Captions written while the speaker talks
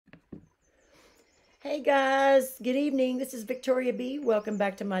Hey guys, good evening. This is Victoria B. Welcome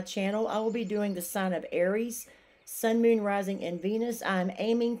back to my channel. I will be doing the sign of Aries, Sun, Moon, Rising, and Venus. I'm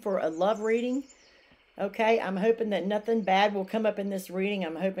aiming for a love reading. Okay, I'm hoping that nothing bad will come up in this reading.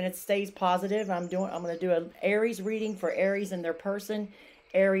 I'm hoping it stays positive. I'm going to do an Aries reading for Aries and their person,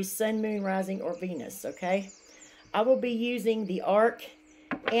 Aries, Sun, Moon, Rising, or Venus. Okay, I will be using the Arc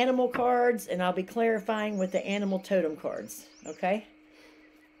animal cards, and I'll be clarifying with the animal totem cards. Okay.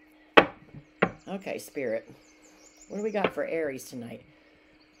 Okay, Spirit. What do we got for Aries tonight?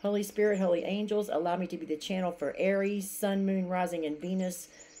 Holy Spirit, Holy Angels, allow me to be the channel for Aries, Sun, Moon, Rising, and Venus.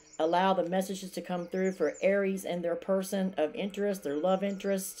 Allow the messages to come through for Aries and their person of interest, their love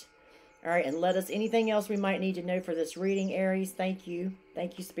interest. All right, and let us, anything else we might need to know for this reading, Aries. Thank you.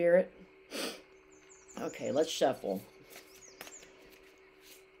 Thank you, Spirit. Okay, let's shuffle.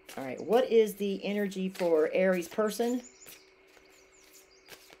 All right, what is the energy for Aries person?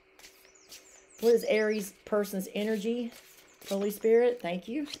 What is Aries person's energy? Holy Spirit, thank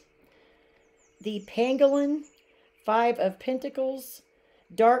you. The Pangolin, Five of Pentacles,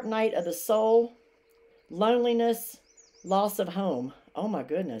 Dark Night of the Soul, Loneliness, Loss of Home. Oh my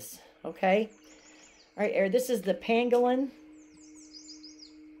goodness. Okay. All right, this is the Pangolin.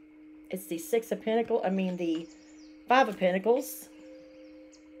 It's the Six of Pentacles. The Five of Pentacles.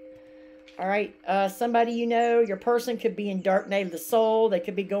 All right, somebody you know, your person could be in Dark Night of the Soul. They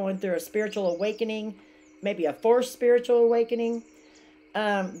could be going through a spiritual awakening, maybe a forced spiritual awakening.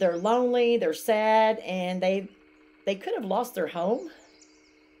 They're lonely, they're sad, and they could have lost their home.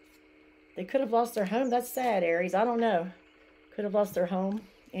 They could have lost their home. That's sad, Aries. I don't know. Could have lost their home.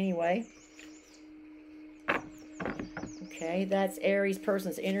 Anyway. Okay, that's Aries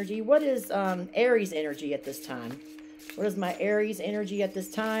person's energy. What is Aries energy at this time? What is my Aries energy at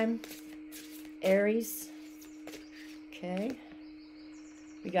this time? Aries. Okay.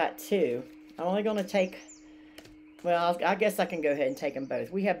 We got two. I'm only going to take, well, I guess I can go ahead and take them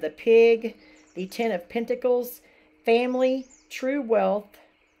both. We have the Pig, the Ten of Pentacles, family, true wealth,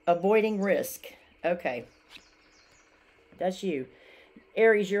 avoiding risk. Okay. That's you.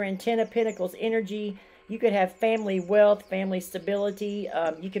 Aries, you're in Ten of Pentacles energy. You could have family wealth, family stability.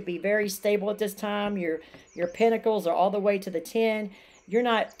 You could be very stable at this time. Your pentacles are all the way to the 10. You're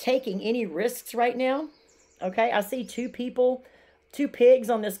not taking any risks right now. Okay, I see two people, two pigs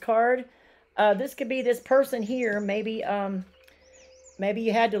on this card. This could be this person here. Maybe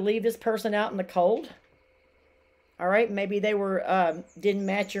you had to leave this person out in the cold. All right, maybe they were didn't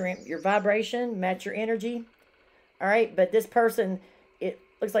match your vibration, match your energy. All right, but this person, it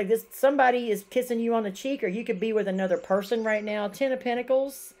looks like somebody is kissing you on the cheek, or you could be with another person right now. Ten of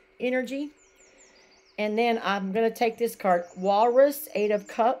Pentacles energy. And then I'm going to take this card. Walrus, Eight of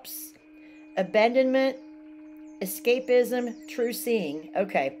Cups, abandonment, escapism, true seeing.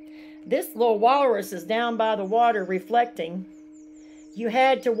 Okay. This little walrus is down by the water reflecting. You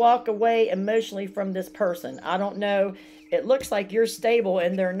had to walk away emotionally from this person. I don't know. It looks like you're stable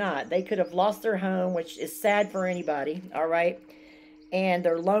and they're not. They could have lost their home, which is sad for anybody. All right. And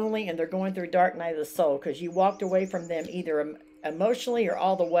they're lonely and they're going through Dark Night of the Soul because you walked away from them either emotionally or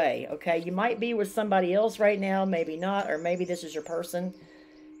all the way. Okay, you might be with somebody else right now, maybe not, or maybe this is your person.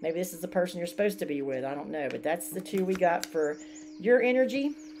 Maybe this is the person you're supposed to be with. I don't know, but that's the two we got for your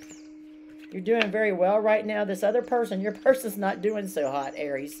energy. You're doing very well right now. This other person, your person's not doing so hot,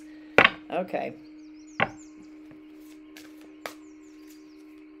 Aries. Okay.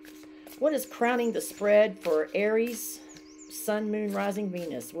 What is crowning the spread for Aries, Sun, Moon, Rising,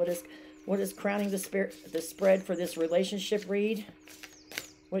 Venus? What is crowning the spread for this relationship read?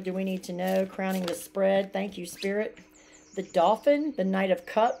 What do we need to know? Crowning the spread. Thank you, Spirit. The Dolphin, the Knight of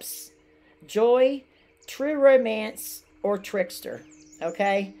Cups, joy, true romance, or trickster.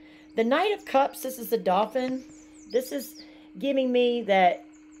 Okay? The Knight of Cups, this is the Dolphin. This is giving me that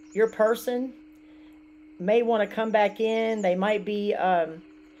your person may want to come back in. They might be...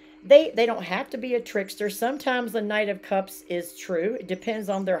 They don't have to be a trickster. Sometimes the Knight of Cups is true. It depends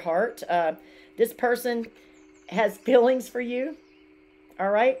on their heart. This person has feelings for you.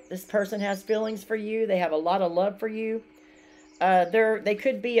 All right? This person has feelings for you. They have a lot of love for you. They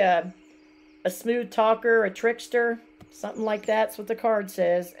could be a smooth talker, a trickster, something like that. That's what the card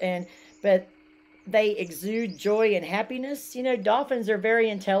says. But they exude joy and happiness. You know, dolphins are very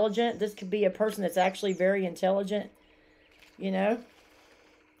intelligent. This could be a person that's actually very intelligent, you know.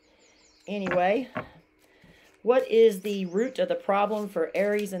 Anyway, what is the root of the problem for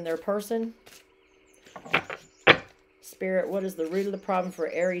Aries and their person? Spirit, what is the root of the problem for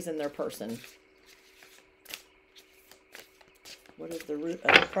Aries and their person? What is the root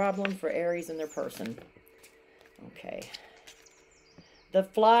of the problem for Aries and their person? Okay. The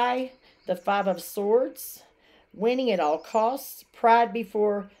Fly, the Five of Swords, winning at all costs, pride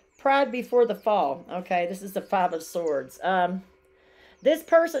before the fall. Okay, this is the Five of Swords. This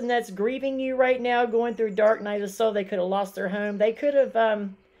person that's grieving you right now, going through dark night of the soul, they could have lost their home. They could have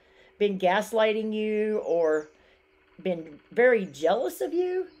been gaslighting you or been very jealous of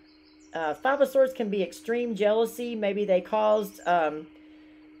you. Five of Swords can be extreme jealousy. Maybe they caused,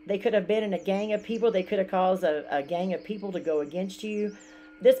 they could have been in a gang of people. They could have caused a gang of people to go against you.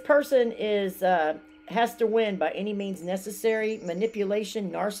 This person is has to win by any means necessary. Manipulation,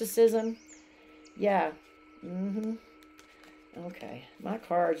 narcissism. Yeah. Okay. My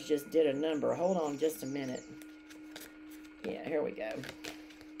cards just did a number. Hold on just a minute. Yeah, here we go.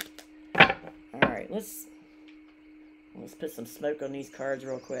 All right, let's put some smoke on these cards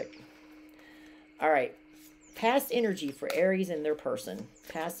real quick. All right. Past energy for Aries and their person.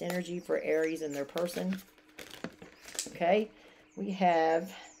 Past energy for Aries and their person. Okay. We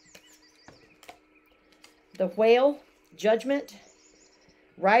have the Whale, Judgment,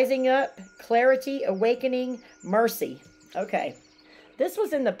 Rising Up, Clarity, Awakening, Mercy. Okay. This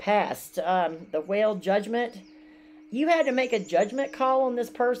was in the past. The Whale, Judgment. You had to make a judgment call on this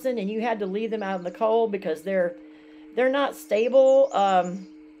person, and you had to leave them out in the cold because they're not stable.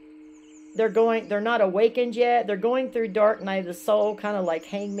 They're not awakened yet. They're going through dark night of the soul, kind of like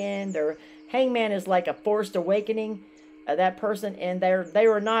Hangman. Hangman is like a forced awakening of that person, and they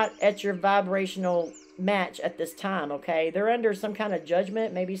were not at your vibrational match at this time, okay? They're under some kind of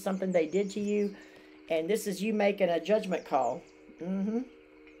judgment, maybe something they did to you, and this is you making a judgment call.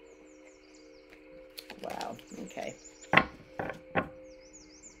 Wow, okay.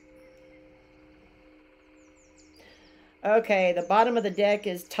 Okay, the bottom of the deck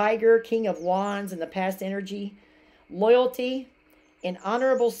is Tiger, King of Wands in the past energy. Loyalty, an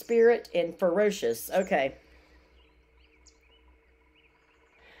honorable spirit, and ferocious. Okay.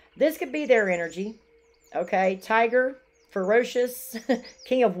 This could be their energy. Okay, Tiger, ferocious,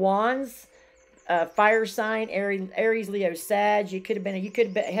 King of Wands, fire sign, Aries, Leo, Sag. You could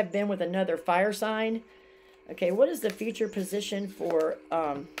have been with another fire sign. Okay, what is the future position for,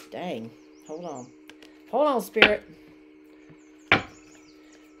 dang, hold on, Spirit.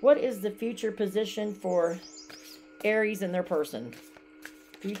 What is the future position for Aries and their person?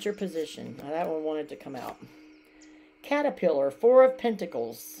 Future position. Now that one wanted to come out. Caterpillar, Four of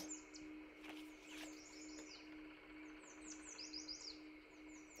Pentacles.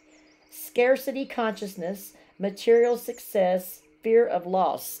 Scarcity consciousness, material success, fear of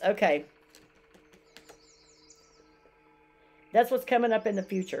loss. Okay. That's what's coming up in the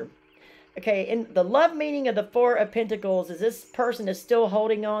future. Okay, in the love meaning of the Four of Pentacles is this person is still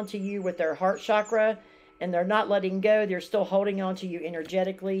holding on to you with their heart chakra, and they're not letting go. They're still holding on to you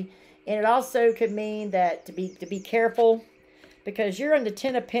energetically. And it also could mean that to be careful, because you're in the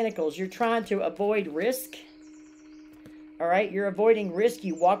Ten of Pentacles. You're trying to avoid risk. All right, you're avoiding risk.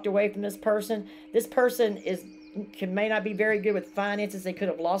 You walked away from this person. This person may not be very good with finances. They could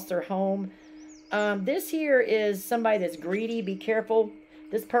have lost their home. This here is somebody that's greedy. Be careful.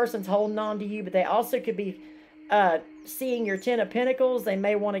 This person's holding on to you, but they also could be seeing your Ten of Pentacles. They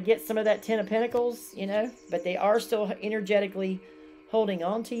may want to get some of that Ten of Pentacles, you know, but they are still energetically holding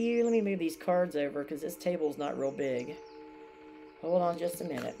on to you. Let me move these cards over because this table's not real big. Hold on just a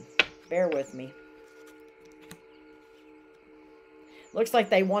minute. Bear with me. Looks like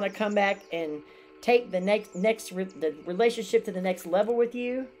they want to come back and take the relationship to the next level with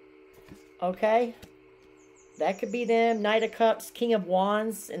you. Okay. That could be them. Knight of Cups, King of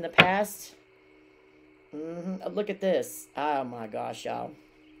Wands in the past. Look at this. Oh my gosh, y'all.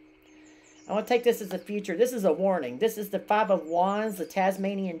 I want to take this as a future. This is a warning. This is the Five of Wands, the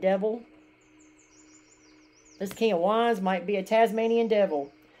Tasmanian Devil. This King of Wands might be a Tasmanian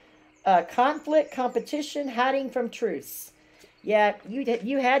Devil. Conflict, competition, hiding from truths. Yeah,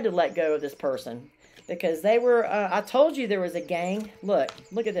 you had to let go of this person because they were, I told you there was a gang.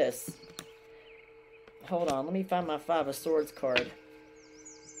 Look at this. Hold on, let me find my Five of Swords card.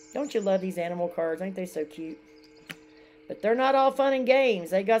 Don't you love these animal cards? Ain't they so cute? But they're not all fun and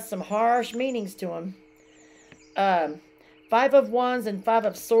games. They got some harsh meanings to them. Five of Wands and Five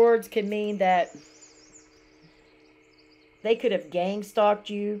of Swords can mean that they could have gang stalked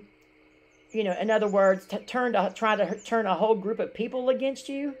you. You know, in other words, try to turn a whole group of people against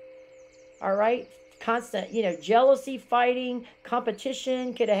you. All right? Constant, you know, jealousy, fighting,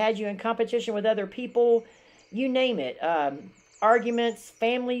 competition. Could have had you in competition with other people. You name it. Arguments,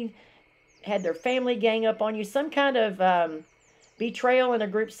 family, had their family gang up on you. Some kind of betrayal in a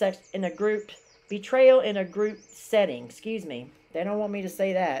group betrayal in a group setting. Excuse me. They don't want me to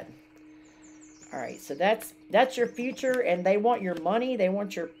say that. All right, so that's your future, and they want your money. They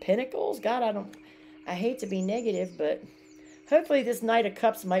want your pinnacles. God, I hate to be negative, but hopefully this Knight of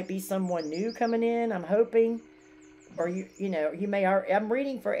Cups might be someone new coming in. I'm hoping. Or you know, you may. I'm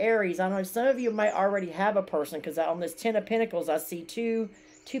reading for Aries. I know some of you might already have a person, because on this Ten of Pentacles, I see two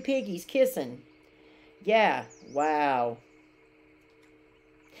piggies kissing. Yeah. Wow.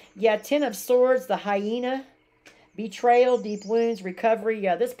 Yeah. Ten of Swords, the hyena, betrayal, deep wounds, recovery.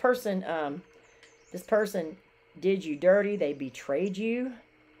 Yeah. This person did you dirty. They betrayed you,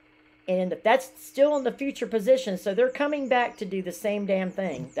 and that's still in the future position. So they're coming back to do the same damn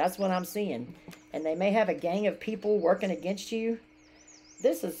thing. That's what I'm seeing. And they may have a gang of people working against you.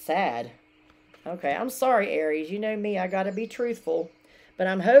 This is sad. Okay, I'm sorry, Aries. You know me, I got to be truthful. But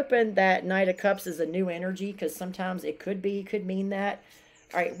I'm hoping that Knight of Cups is a new energy, because sometimes it could mean that.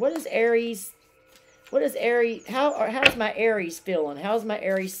 All right, what is Aries? How's my Aries feeling? How's my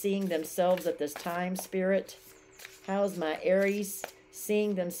Aries seeing themselves at this time, Spirit? How's my Aries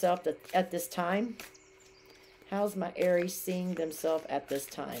seeing themselves at this time? How's my Aries seeing themselves at this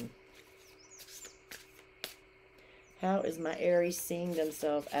time? How is my Aries seeing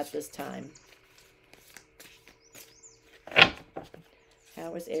themselves at this time?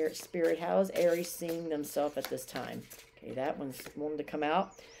 How is Spirit? How is Aries seeing themselves at this time? Okay, that one's wanting to come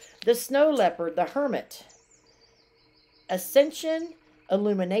out. The Snow Leopard, the Hermit. Ascension,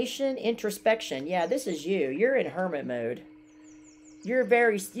 illumination, introspection. Yeah, this is you. You're in hermit mode. You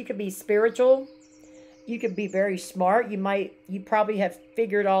could be spiritual. You could be very smart. You probably have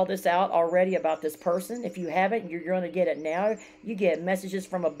figured all this out already about this person. If you haven't, you're going to get it now. You get messages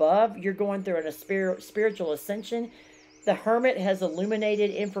from above. You're going through a spiritual ascension. The Hermit has illuminated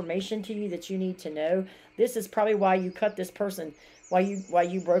information to you that you need to know. This is probably why you cut this person, why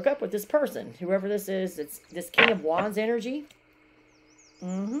you broke up with this person. Whoever this is, it's this King of Wands energy.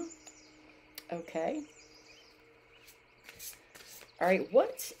 Okay. All right,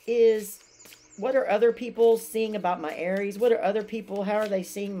 what are other people seeing about my Aries? What are other people, how are they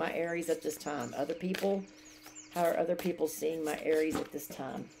seeing my Aries at this time? Other people, how are other people seeing my Aries at this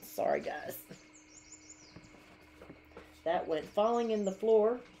time? Sorry, guys. That went falling in the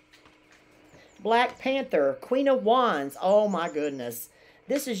floor. Black Panther, Queen of Wands. Oh, my goodness.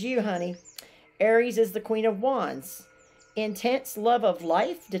 This is you, honey. Aries is the Queen of Wands. Intense love of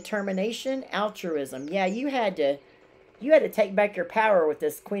life, determination, altruism. Yeah, you had to take back your power with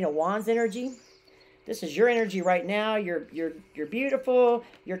this Queen of Wands energy. This is your energy right now. You're beautiful.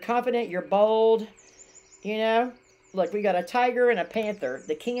 You're confident. You're bold. You know, look, we got a tiger and a panther.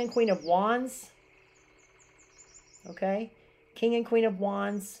 The King and Queen of Wands. Okay, King and Queen of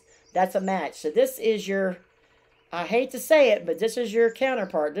Wands. That's a match. So this is your. I hate to say it, but this is your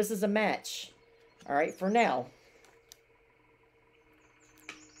counterpart. This is a match. All right, for now.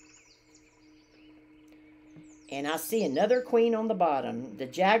 And I see another queen on the bottom. The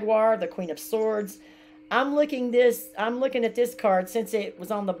Jaguar, the Queen of Swords. I'm looking at this card since it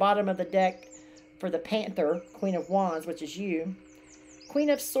was on the bottom of the deck for the Panther, Queen of Wands, which is you. Queen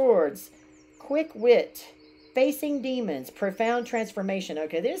of Swords, quick wit, facing demons, profound transformation.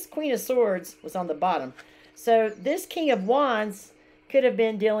 Okay, this Queen of Swords was on the bottom. So this King of Wands could have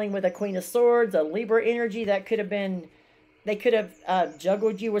been dealing with a Queen of Swords, a Libra energy. That could have been, they could have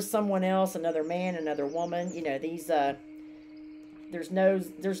juggled you with someone else, another man, another woman. You know, these, there's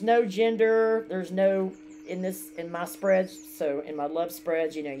no gender, there's no, in my spreads, so in my love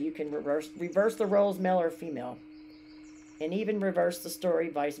spreads, you know, you can reverse the roles, male or female. And even reverse the story,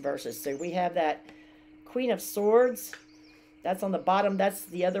 vice versa. So we have that Queen of Swords. That's on the bottom. That's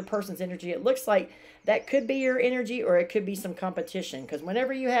the other person's energy. It looks like that could be your energy, or it could be some competition. Because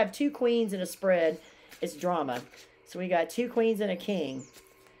whenever you have two queens in a spread, it's drama. So we got two queens and a king.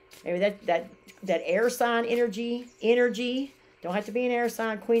 Maybe that air sign energy. Don't have to be an air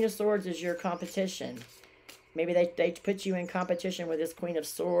sign. Queen of Swords is your competition. Maybe they put you in competition with this Queen of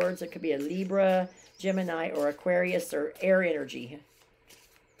Swords. It could be a Libra, Gemini, or Aquarius, or air energy.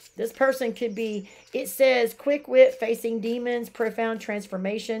 This person could be, it says, quick wit, facing demons, profound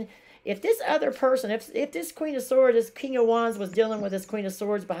transformation. If this other person, if this Queen of Swords, this King of Wands was dealing with this Queen of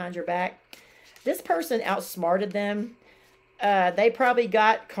Swords behind your back, this person outsmarted them. They probably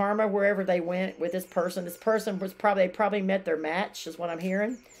got karma wherever they went with this person. This person was probably met their match, is what I'm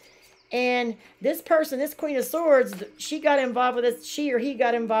hearing. And this person, this Queen of Swords, she got involved with this, she or he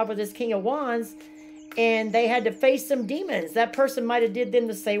got involved with this King of Wands, and they had to face some demons. That person might have did them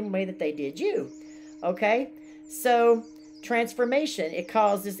the same way that they did you. Okay? So, transformation. It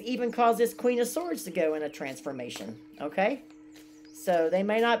even caused this Queen of Swords to go in a transformation. Okay? So they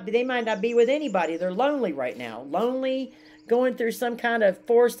might not be with anybody. They're lonely right now. Lonely, going through some kind of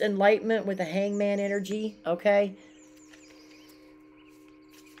forced enlightenment with the hangman energy, okay?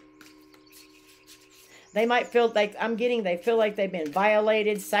 They might feel like, they feel like they've been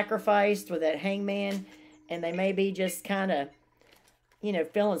violated, sacrificed with that hangman, and they may be just kind of, you know,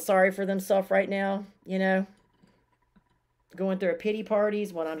 feeling sorry for themselves right now, you know? Going through a pity party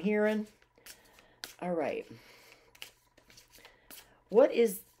is what I'm hearing. All right.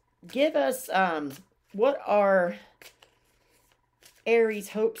 Give us, what are Aries'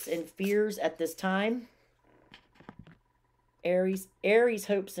 hopes and fears at this time? Aries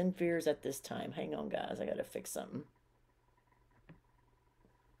hopes and fears at this time. Hang on, guys. I got to fix something.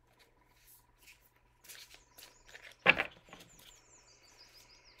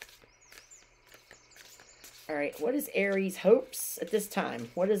 All right. What is Aries' hopes at this time?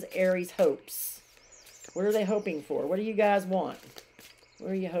 What is Aries' hopes? What are they hoping for? What do you guys want?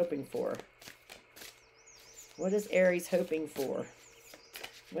 What are you hoping for? What is Aries hoping for?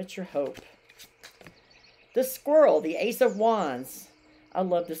 What's your hope? The squirrel, the Ace of Wands. I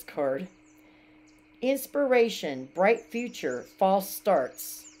love this card. Inspiration, bright future, false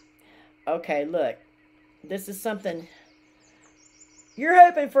starts. Okay, look. This is something. You're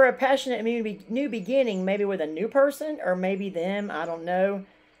hoping for a passionate new beginning, maybe with a new person, or maybe them, I don't know.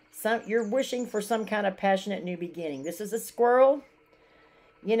 You're wishing for some kind of passionate new beginning. This is a squirrel,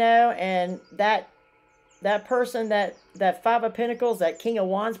 you know, and that person, that Five of Pentacles, that King of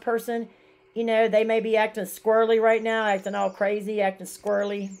Wands person, you know, they may be acting squirrely right now, acting all crazy, acting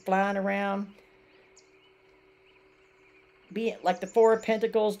squirrely, flying around. Being like the Four of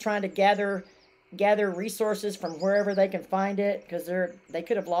Pentacles, trying to gather resources from wherever they can find it, because they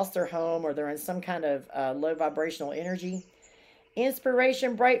could have lost their home, or they're in some kind of low vibrational energy.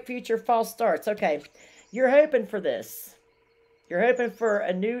 Inspiration, bright future, false starts. Okay, you're hoping for this. You're hoping for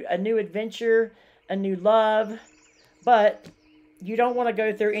a new adventure, a new love, but you don't want to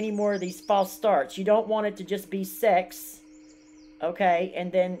go through any more of these false starts. You don't want it to just be sex, okay,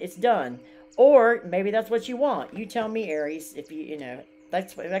 and then it's done. Or maybe that's what you want. You tell me, Aries, if you know,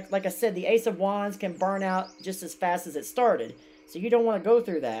 that's like I said, the Ace of Wands can burn out just as fast as it started. So you don't want to go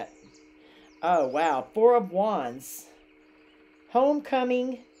through that. Oh, wow. Four of Wands.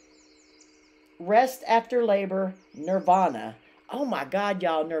 Homecoming, rest after labor, nirvana. Oh my God,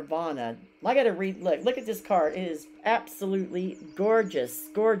 y'all, nirvana. I got to read, look at this card. It is absolutely gorgeous,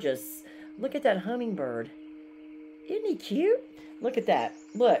 gorgeous. Look at that hummingbird. Isn't he cute? Look at that.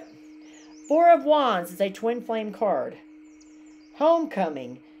 Look. Four of Wands is a twin flame card.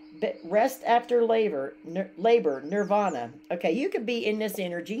 Homecoming, rest after labor, nirvana. Okay, you could be in this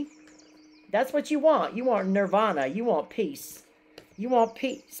energy. That's what you want. You want nirvana. You want peace. You want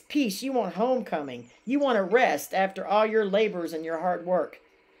peace. You want homecoming. You want to rest after all your labors and your hard work.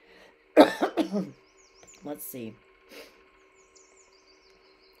 Let's see.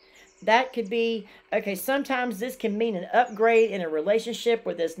 That could be, okay, sometimes this can mean an upgrade in a relationship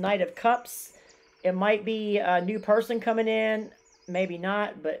with this Knight of Cups. It might be a new person coming in. Maybe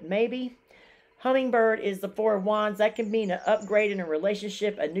not, but maybe. Hummingbird is the Four of Wands. That can mean an upgrade in a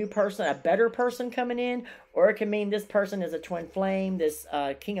relationship, a new person, a better person coming in. Or it can mean this person is a twin flame, this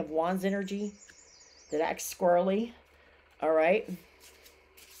King of Wands energy that acts squirrely. All right.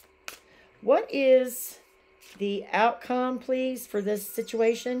 What is the outcome, please, for this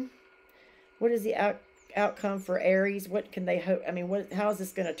situation? What is the outcome for Aries? What can they hope? I mean, how is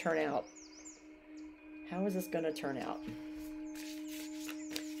this going to turn out? How is this going to turn out?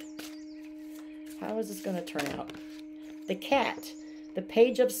 How is this going to turn out? The Cat, the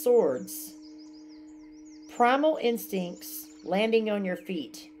Page of Swords, primal instincts landing on your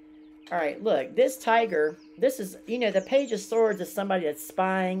feet. All right, look, this tiger, this is, you know, the Page of Swords is somebody that's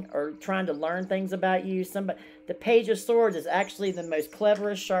spying or trying to learn things about you. The Page of Swords is actually the most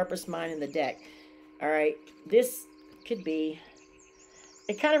cleverest, sharpest mind in the deck. All right, this could be,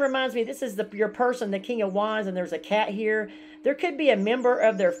 it kind of reminds me, this is your person, the King of Wands, and there's a cat here. There could be a member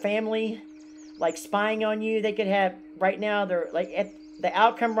of their family like spying on you. They could have, right now, they're like, the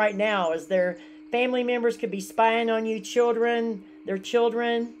outcome right now is their family members could be spying on you, their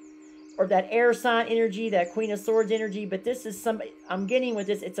children, or that air sign energy, that Queen of Swords energy. But this is somebody, I'm getting with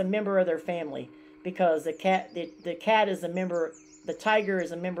this, it's a member of their family, because the cat is a member, the tiger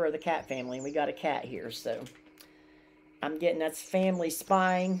is a member of the cat family, and we got a cat here, so I'm getting that's family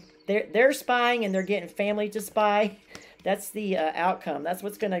spying. They're spying, and they're getting family to spy. That's the outcome. That's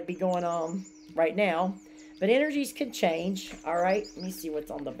what's going to be going on right now. But energies can change. All right. Let me see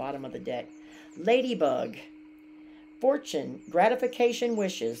what's on the bottom of the deck. Ladybug. Fortune. Gratification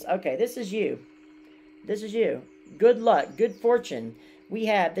wishes. Okay, this is you. This is you. Good luck. Good fortune. We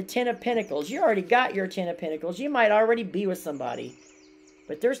have the Ten of Pentacles. You already got your Ten of Pentacles. You might already be with somebody.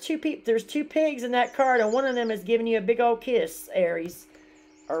 But there's two pigs in that card, and one of them is giving you a big old kiss, Aries.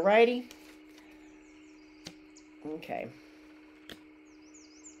 Alrighty? Okay.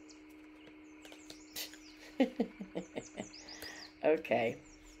 Okay.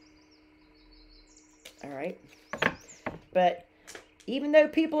 Alright. But even though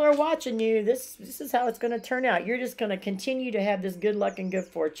people are watching you, this is how it's going to turn out. You're just going to continue to have this good luck and good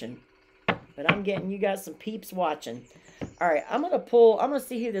fortune. But I'm getting, you got some peeps watching. Alright, I'm going to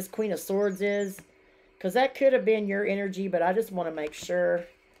see who this Queen of Swords is. Because that could have been your energy, but I just want to make sure.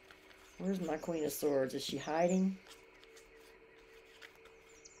 Where's my Queen of Swords? Is she hiding?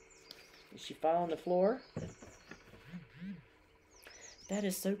 Did she fall on the floor? That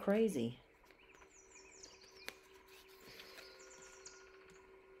is so crazy.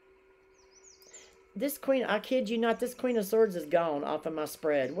 This Queen, I kid you not, this Queen of Swords is gone off of my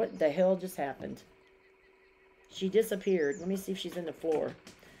spread. What the hell just happened? She disappeared. Let me see if she's in the floor.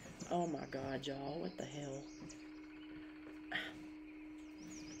 Oh my God, y'all. What the hell?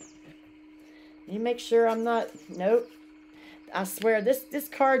 Let me make sure I'm not... Nope. I swear, this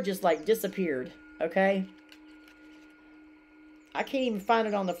card just like disappeared. Okay? I can't even find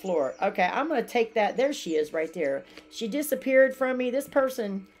it on the floor. Okay, I'm going to take that. There she is right there. She disappeared from me. This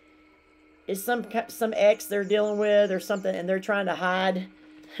person is some ex they're dealing with or something, and they're trying to hide.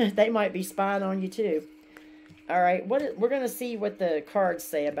 They might be spying on you too. All right, we're going to see what the cards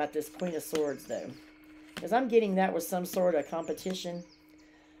say about this Queen of Swords, though. Because I'm getting that was some sort of competition.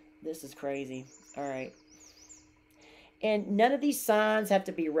 This is crazy. All right. And none of these signs have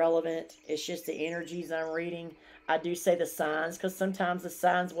to be relevant. It's just the energies I'm reading. I do say the signs because sometimes the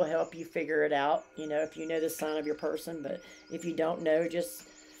signs will help you figure it out. You know, if you know the sign of your person. But if you don't know, just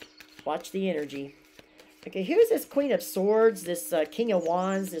watch the energy. Okay, who is this Queen of Swords? This King of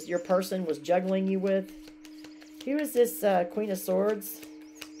Wands is your person was juggling you with? Who is this Queen of Swords?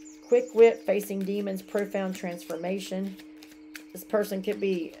 Quick wit, facing demons, profound transformation. This person could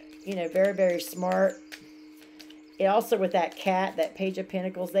be, you know, very, very smart. It also, with that cat, that Page of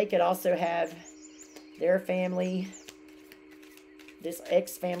Pentacles, they could also have their family. This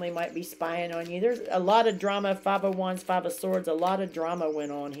ex-family might be spying on you. There's a lot of drama. Five of Wands, Five of Swords. A lot of drama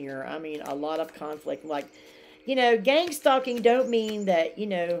went on here. I mean, a lot of conflict. Like, you know, gang stalking don't mean that, you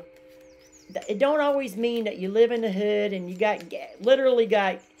know, it don't always mean that you live in the hood and you got literally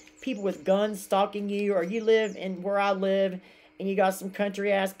got people with guns stalking you, or you live in where I live and you got some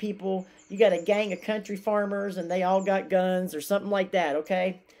country ass people. You got a gang of country farmers and they all got guns or something like that,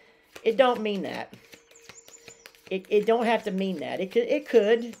 okay? It don't mean that. It don't have to mean that. It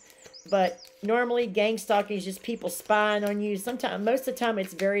could, but normally gang stalking is just people spying on you. Sometimes, most of the time,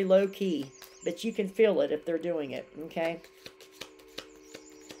 it's very low key, but you can feel it if they're doing it. Okay.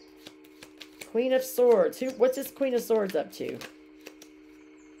 Queen of Swords. What's this Queen of Swords up to?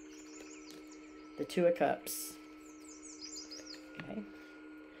 The Two of Cups. Okay.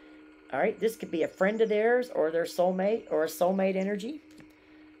 All right. This could be a friend of theirs or their soulmate or a soulmate energy.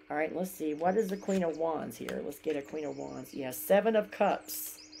 All right, let's see. What is the Queen of Wands here? Let's get a Queen of Wands. Yeah, Seven of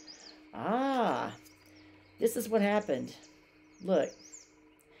Cups. Ah, this is what happened. Look.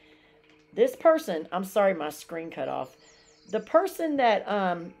 This person, I'm sorry my screen cut off. The person that,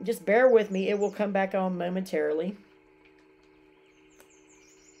 just bear with me, it will come back on momentarily.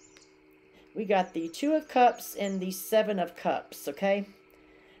 We got the Two of Cups and the Seven of Cups, okay?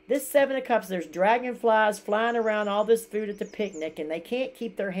 This Seven of Cups, there's dragonflies flying around all this food at the picnic, and they can't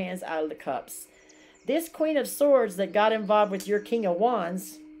keep their hands out of the cups. This Queen of Swords that got involved with your King of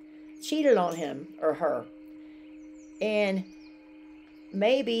Wands cheated on him or her. And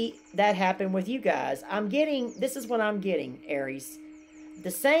maybe that happened with you guys. This is what I'm getting, Aries.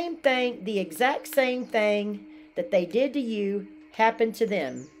 The same thing, the exact same thing that they did to you happened to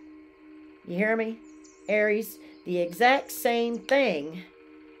them. You hear me, Aries? The exact same thing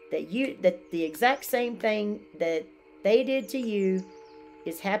the exact same thing that they did to you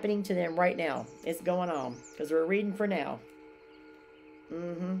is happening to them right now. It's going on because we're reading for now.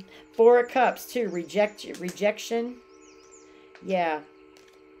 Four of Cups too. Rejection. Yeah.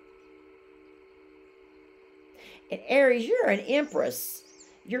 And Aries, you're an Empress.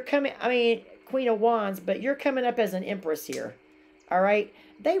 You're coming, I mean, Queen of Wands, but you're coming up as an Empress here. All right.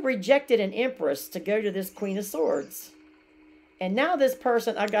 They rejected an Empress to go to this Queen of Swords. And now this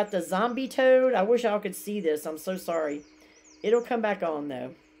person, I got the zombie toad. I wish y'all could see this. I'm so sorry. It'll come back on,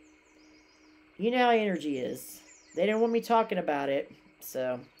 though. You know how energy is. They didn't want me talking about it.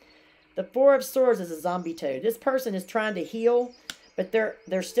 So, the Four of Swords is a zombie toad. This person is trying to heal, but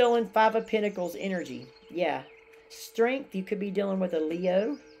they're still in Five of Pentacles energy. Yeah. Strength, you could be dealing with a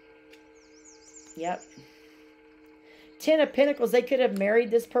Leo. Yep. 10 of Pentacles, they could have married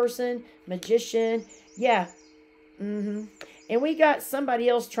this person. Magician. Yeah. And we got somebody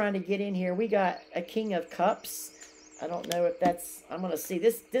else trying to get in here. We got a King of Cups. I don't know if that's, I'm going to see.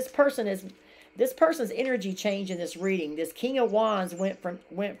 This person's energy changed in this reading. This King of Wands went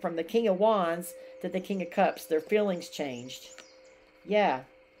from the King of Wands to the King of Cups. Their feelings changed. Yeah.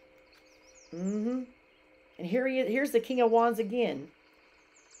 And here's the King of Wands again.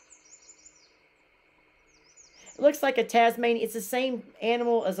 It looks like a Tasmanian. It's the same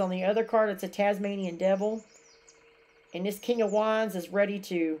animal as on the other card. It's a Tasmanian devil. And this King of Wands is ready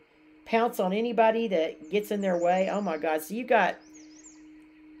to pounce on anybody that gets in their way. Oh my God. So you got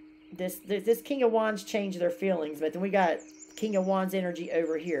this King of Wands changed their feelings. But then we got King of Wands energy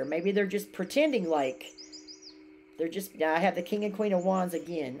over here. Maybe they're just pretending like they're just... I have the King and Queen of Wands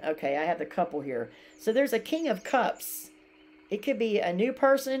again. Okay, I have the couple here. So there's a King of Cups. It could be a new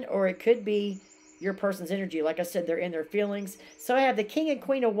person or it could be your person's energy. Like I said, they're in their feelings. So I have the King and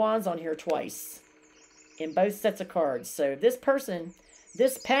Queen of Wands on here twice in both sets of cards. So this person,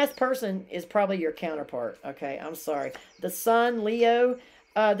 this past person is probably your counterpart. Okay, I'm sorry. The Sun, Leo,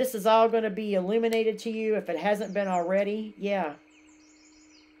 this is all going to be illuminated to you if it hasn't been already. Yeah.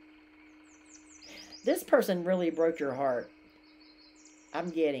 This person really broke your heart. I'm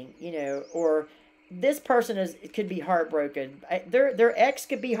getting, you know, or this person could be heartbroken. Their ex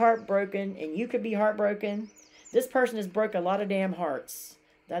could be heartbroken and you could be heartbroken. This person has broke a lot of damn hearts.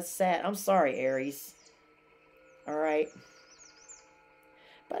 That's sad. I'm sorry, Aries. All right.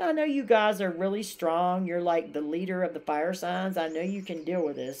 But I know you guys are really strong. You're like the leader of the fire signs. I know you can deal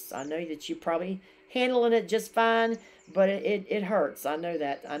with this. I know that you're probably handling it just fine, but it hurts. I know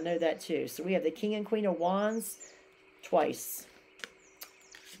that. I know that too. So we have the King and Queen of Wands twice.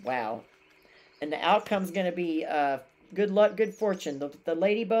 Wow. And the outcome's going to be good luck, good fortune. The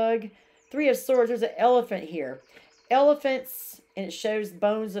ladybug, Three of Swords. There's an elephant here. Elephants, and it shows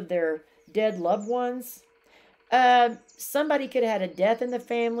bones of their dead loved ones. Somebody could have had a death in the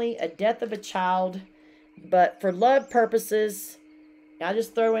family, a death of a child. But for love purposes, I'll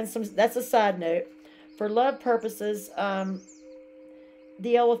just throw in some, that's a side note. For love purposes,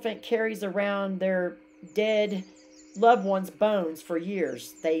 the elephant carries around their dead loved ones' bones for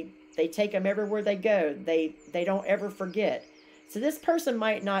years. They take them everywhere they go. They don't ever forget. So this person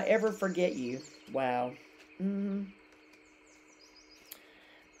might not ever forget you. Wow.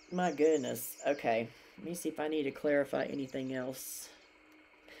 My goodness. Okay. Let me see if I need to clarify anything else.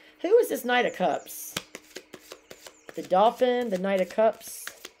 Who is this Knight of Cups? The Dolphin, the Knight of Cups.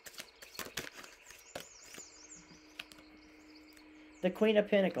 The Queen of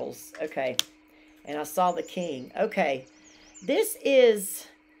Pentacles. Okay. And I saw the King. Okay. This is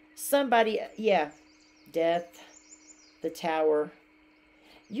somebody, yeah. Death. The Tower.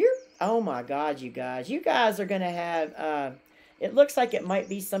 Oh my God, you guys. You guys are going to have, it looks like it might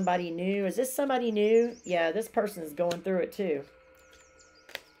be somebody new. Is this somebody new? Yeah, this person is going through it too.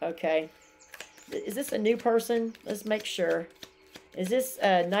 Okay. Is this a new person? Let's make sure. Is this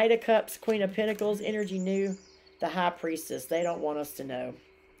Knight of Cups, Queen of Pentacles, energy new? The High Priestess. They don't want us to know.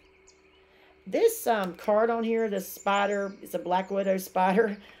 This card on here, the spider, it's a Black Widow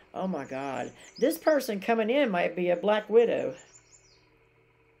spider. Oh my God. This person coming in might be a Black Widow.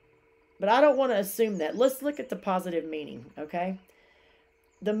 But I don't want to assume that. Let's look at the positive meaning, okay?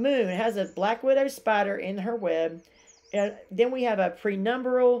 The moon has a Black Widow spider in her web. And then we have a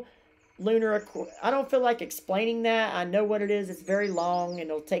prenumbral lunar... I don't feel like explaining that. I know what it is. It's very long, and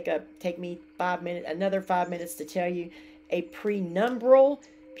it'll take me 5 minutes, another 5 minutes to tell you. A prenumbral,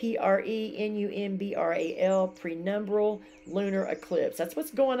 P-R-E-N-U-M-B-R-A-L, prenumbral lunar eclipse. That's what's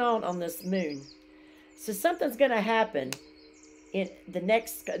going on this moon. So something's going to happen in the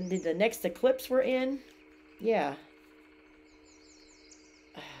next eclipse we're in. Yeah.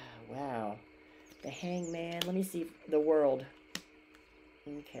 Wow. The Hangman. Let me see the World.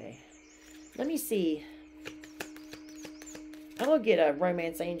 Okay. Let me see. I'm going to get a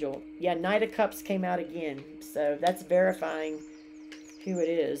Romance Angel. Yeah, Knight of Cups came out again. So that's verifying who it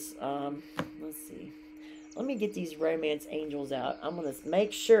is. Let's see. Let me get these Romance Angels out. I'm going to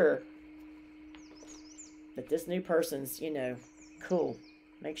make sure that this new person's, you know, cool.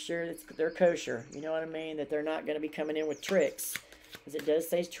 Make sure they're kosher. You know what I mean? That they're not going to be coming in with tricks. Because it does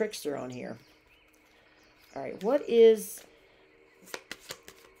say trickster on here. Alright, what is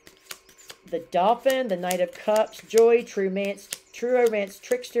the Dolphin, the Knight of Cups, Joy, True Romance,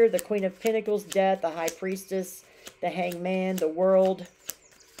 Trickster, the Queen of Pentacles, Death, the High Priestess, the Hangman, the World,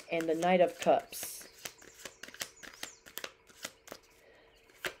 and the Knight of Cups.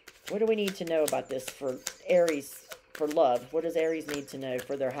 What do we need to know about this for Aries, for love? What does Aries need to know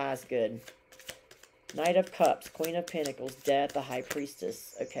for their highest good? Knight of Cups, Queen of Pentacles, Death, the High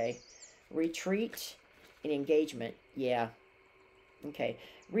Priestess. Okay. Retreat and engagement. Yeah. Okay.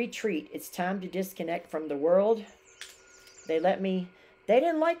 Retreat. It's time to disconnect from the world. They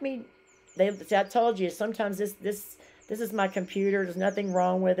didn't like me. I told you, sometimes this is my computer. There's nothing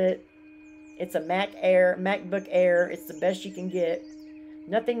wrong with it. It's a MacBook Air. It's the best you can get.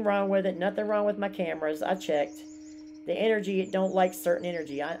 Nothing wrong with it. Nothing wrong with my cameras. I checked. The energy, it don't like certain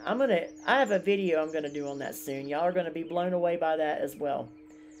energy. I have a video I'm gonna do on that soon. Y'all are gonna be blown away by that as well.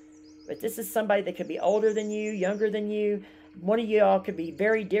 But this is somebody that could be older than you, younger than you. One of y'all could be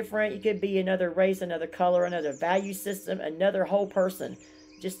very different. You could be another race, another color, another value system, another whole person.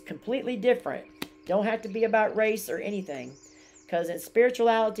 Just completely different. Don't have to be about race or anything. Because in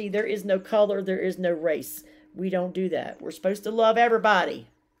spirituality, there is no color, there is no race. We don't do that. We're supposed to love everybody.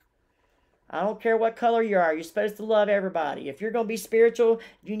 I don't care what color you are. You're supposed to love everybody. If you're going to be spiritual,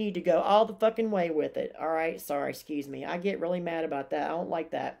 you need to go all the fucking way with it. All right? Sorry, excuse me. I get really mad about that. I don't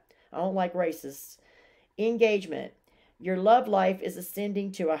like that. I don't like racists. Engagement. Your love life is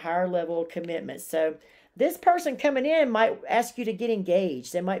ascending to a higher level of commitment. So this person coming in might ask you to get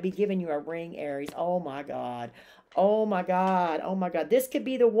engaged. They might be giving you a ring, Aries. Oh my God. Oh my God. Oh my God. This could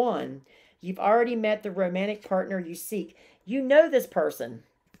be the one. You've already met the romantic partner you seek. You know this person.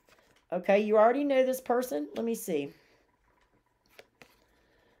 Okay, you already know this person. Let me see.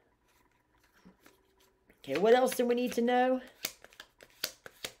 Okay, what else do we need to know?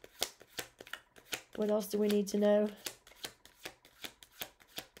 What else do we need to know?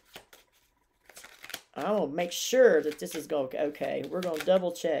 I'm going to make sure that this is going okay. We're going to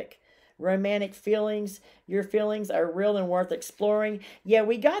double check. Romantic feelings. Your feelings are real and worth exploring. Yeah,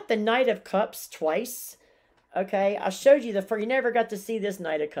 we got the Knight of Cups twice. Okay, I showed you you never got to see this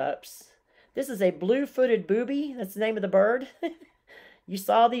Knight of Cups. This is a blue-footed booby. That's the name of the bird. You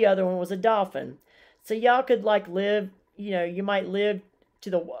saw the other one was a dolphin. So y'all could like live, you might live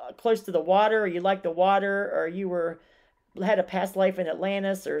close to the water, or you like the water, or you had a past life in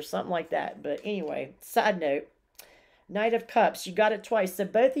Atlantis or something like that. But anyway, side note, Knight of Cups, you got it twice. So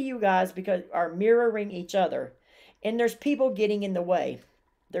both of you guys are mirroring each other. And there's people getting in the way.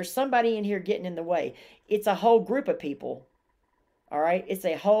 There's somebody in here getting in the way. It's a whole group of people. All right? It's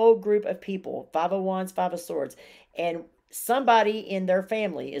a whole group of people. Five of Wands, Five of Swords. And somebody in their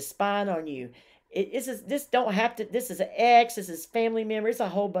family is spying on you. This is an ex. This is family member. It's a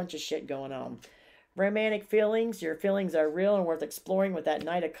whole bunch of shit going on. Romantic feelings. Your feelings are real and worth exploring with that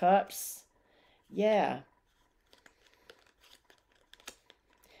Knight of Cups. Yeah.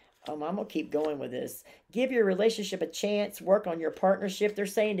 I'm going to keep going with this. Give your relationship a chance. Work on your partnership. They're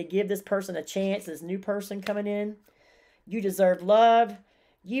saying to give this person a chance, this new person coming in. You deserve love.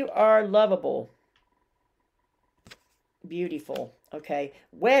 You are lovable. Beautiful. Okay.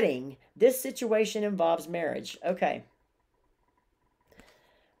 Wedding. This situation involves marriage. Okay.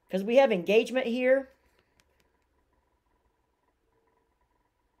 Because we have engagement here.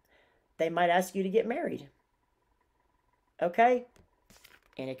 They might ask you to get married. Okay.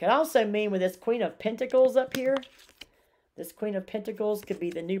 And it could also mean with this Queen of Pentacles up here, this Queen of Pentacles could be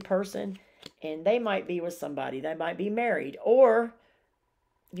the new person, and they might be with somebody. They might be married, or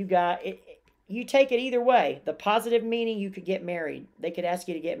you take it either way. The positive meaning, you could get married. They could ask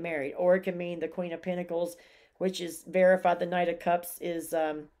you to get married, or it could mean the Queen of Pentacles, which is verified. The Knight of Cups is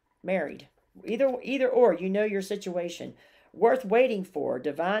married. Either or, you know your situation. Worth waiting for.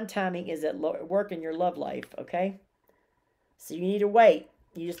 Divine timing is at work in your love life. Okay, so you need to wait.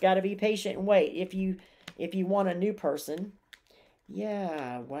 You just got to be patient and wait. If you want a new person.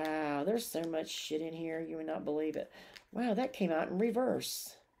 Yeah, wow. There's so much shit in here. You would not believe it. Wow, that came out in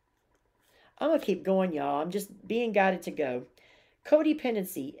reverse. I'm going to keep going, y'all. I'm just being guided to go.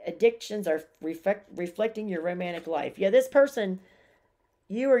 Codependency. Addictions are reflecting your romantic life. Yeah, this person,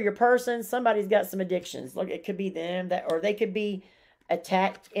 you or your person, somebody's got some addictions. Look, it could be them, or they could be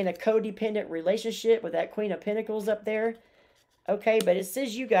attacked in a codependent relationship with that Queen of Pentacles up there. Okay, but it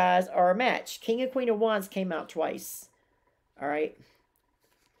says you guys are a match. King and Queen of Wands came out twice. All right.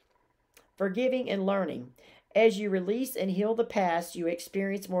 Forgiving and learning. As you release and heal the past, you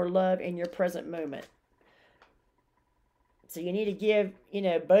experience more love in your present moment. So you need to give,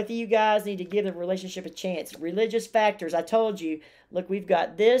 both of you guys need to give the relationship a chance. Religious factors. I told you, look, we've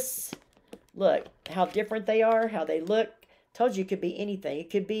got this. Look, how different they are, how they look. Told you it could be anything.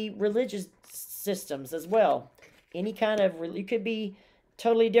 It could be religious systems as well. Any kind of, you could be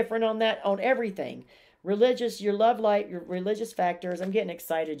totally different on that, on everything. Religious, your love life, your religious factors. I'm getting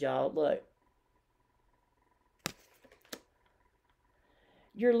excited, y'all. Look.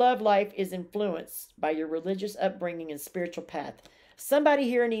 Your love life is influenced by your religious upbringing and spiritual path. Somebody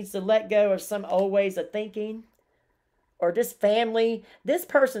here needs to let go of some old ways of thinking, or this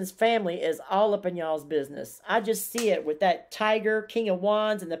person's family is all up in y'all's business. I just see it with that tiger, King of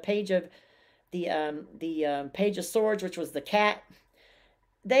Wands, and the page of Page of Swords, which was the cat.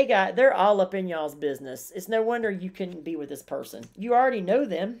 They're all up in y'all's business. It's no wonder you couldn't be with this person. You already know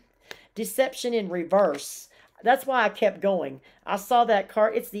them. Deception in reverse. That's why I kept going. I saw that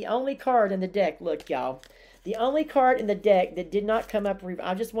card. It's the only card in the deck. Look, y'all. The only card in the deck that did not come up.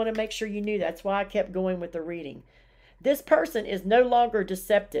 I just want to make sure you knew. That's why I kept going with the reading. This person is no longer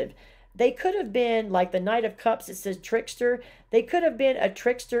deceptive. They could have been, like the Knight of Cups, it says trickster. They could have been a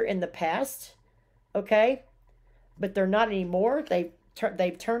trickster in the past, okay? But they're not anymore. They've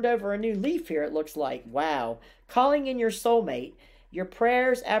turned over a new leaf here, it looks like. Wow. Calling in your soulmate. Your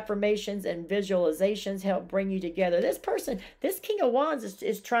prayers, affirmations, and visualizations help bring you together. This person, this King of Wands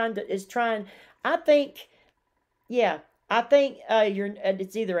is trying, I think, yeah, I think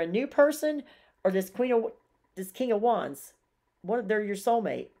it's either a new person or this King of Wands. They're your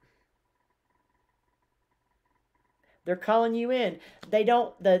soulmate. They're calling you in. They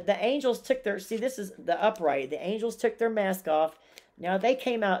don't, the angels took their, see, this is the upright. The angels took their mask off. Now they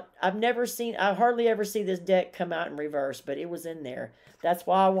came out, I hardly ever see this deck come out in reverse, but it was in there. That's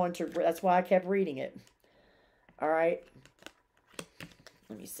why that's why I kept reading it. All right.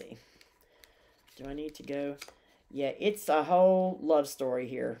 Let me see. Do I need to go? Yeah, it's a whole love story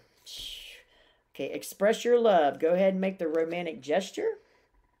here. Okay, express your love. Go ahead and make the romantic gesture.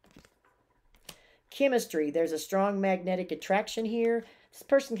 Chemistry. There's a strong magnetic attraction here. This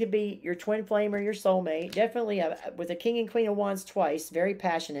person could be your twin flame or your soulmate. Definitely with a King and Queen of Wands twice. Very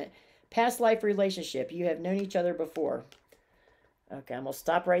passionate. Past life relationship. You have known each other before. Okay, I'm going to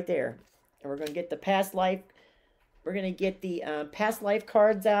stop right there. And we're going to get the past life. We're going to get the past life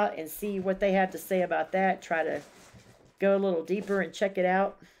cards out and see what they have to say about that. Try to go a little deeper and check it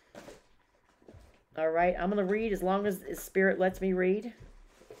out. All right, I'm going to read as long as Spirit lets me read.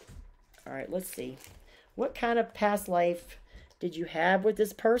 All right, let's see. What kind of past life did you have with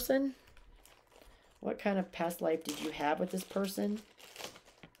this person? What kind of past life did you have with this person?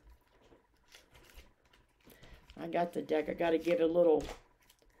 I got the deck. I got to give it a little,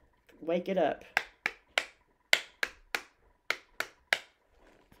 wake it up.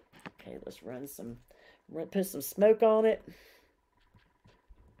 Okay, let's put some smoke on it.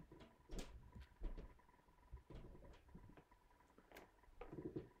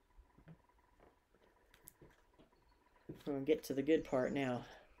 We're going to get to the good part now.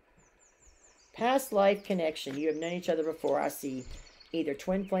 Past life connection. You have known each other before. I see either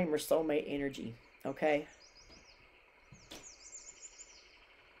twin flame or soulmate energy. Okay?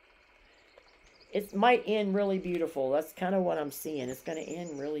 It might end really beautiful. That's kind of what I'm seeing. It's going to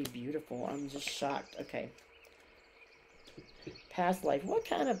end really beautiful. I'm just shocked. Okay. Past life. What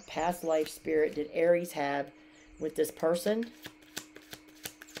kind of past life spirit did Aries have with this person?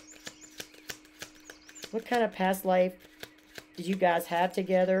 What kind of past life did you guys have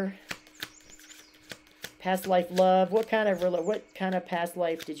together? Past life love. What kind of past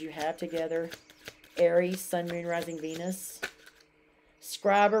life did you have together? Aries, Sun, Moon, Rising, Venus.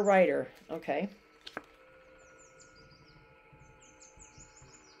 Scribe or writer. Okay.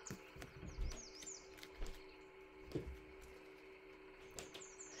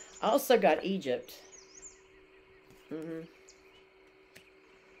 I also got Egypt.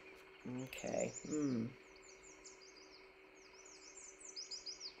 Okay.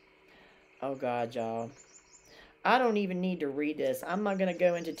 Oh, God, y'all. I don't even need to read this. I'm not going to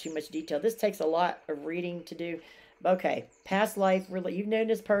go into too much detail. This takes a lot of reading to do. Okay. Past life. Really, you've known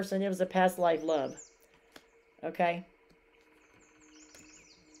this person. It was a past life love. Okay.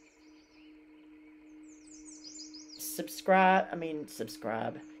 Subscribe.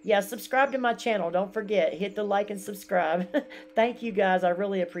 Yeah, subscribe to my channel. Don't forget. Hit the like and subscribe. Thank you, guys. I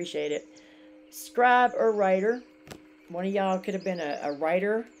really appreciate it. Scribe or writer. One of y'all could have been a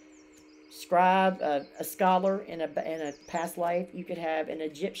writer, scribe, a scholar in a past life. You could have an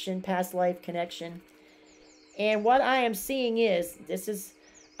Egyptian past life connection. And what I am seeing is,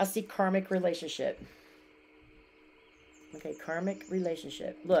 I see karmic relationship. Okay, karmic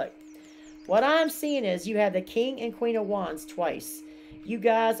relationship. Look, what I'm seeing is you have the King and Queen of Wands twice. You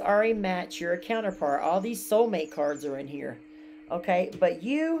guys are a match. You're a counterpart. All these soulmate cards are in here. Okay, but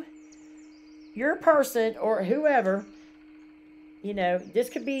your person or whoever, you know,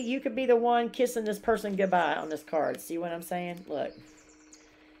 you could be the one kissing this person goodbye on this card. See what I'm saying? Look.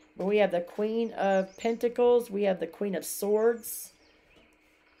 But we have the Queen of Pentacles. We have the Queen of Swords.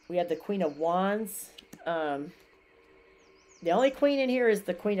 We have the Queen of Wands. The only queen in here is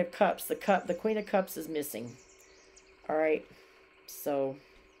the Queen of Cups. The Queen of Cups is missing. All right. So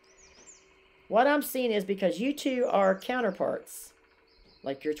what I'm seeing is because you two are counterparts,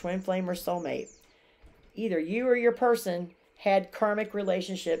 like your twin flame or soulmate, either you or your person had karmic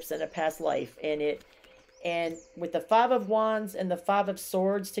relationships in a past life, and with the Five of Wands and the Five of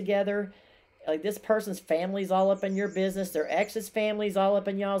Swords together, like this person's family's all up in your business, their ex's family's all up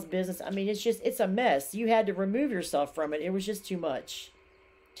in y'all's business. I mean, it's a mess. You had to remove yourself from it. It was just too much.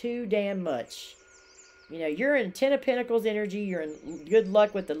 Too damn much. You know, you're in Ten of Pentacles energy. You're in good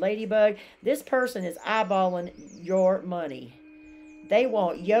luck with the ladybug. This person is eyeballing your money. They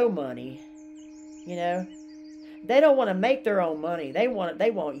want your money. You know, they don't want to make their own money. They want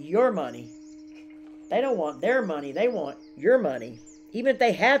your money. They don't want their money. They want your money. Even if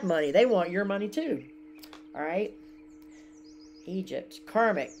they have money, they want your money too. All right. Egypt.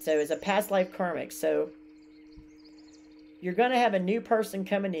 Karmic. So it's a past life karmic. So you're going to have a new person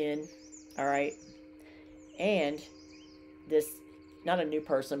coming in. All right. And this, not a new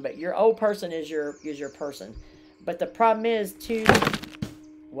person, but your old person is your person. But the problem is too,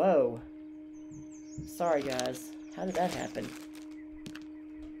 whoa. Sorry guys. How did that happen?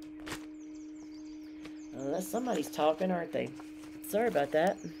 Unless somebody's talking, aren't they? Sorry about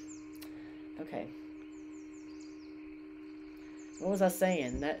that. Okay. What was I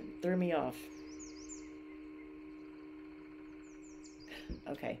saying? That threw me off.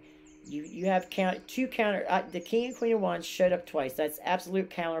 Okay. You have two counter... the King and Queen of Wands showed up twice. That's absolute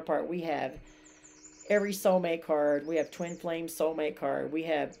counterpart. We have every soulmate card. We have Twin Flame soulmate card. We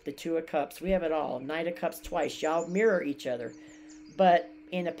have the Two of Cups. We have it all. Knight of Cups twice. Y'all mirror each other. But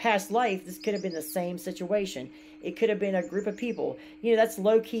in a past life, this could have been the same situation. It could have been a group of people. You know, that's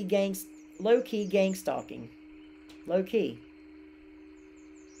low-key gang stalking. Low-key.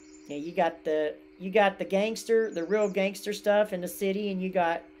 Yeah, you got the gangster, the real gangster stuff in the city, and you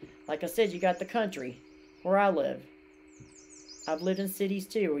got, like I said, you got the country where I live. I've lived in cities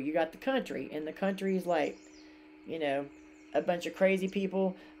too, where you got the country, and the country is like, you know, a bunch of crazy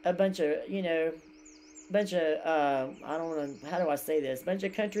people, a bunch of, you know, I don't want to, how do I say this? Bunch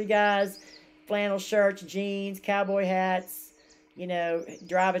of country guys, flannel shirts, jeans, cowboy hats, you know,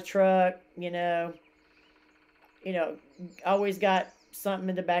 drive a truck, you know, always got something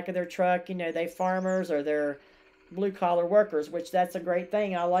in the back of their truck. You know, they farmers or they're blue collar workers, which that's a great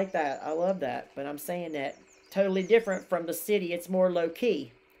thing. I like that. I love that. But I'm saying that totally different from the city. It's more low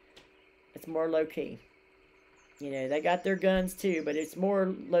key. It's more low key. You know, they got their guns too, but it's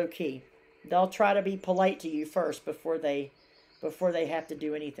more low key. They'll try to be polite to you first before they have to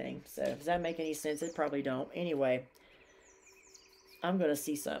do anything. So does that make any sense? It probably don't. Anyway, I'm gonna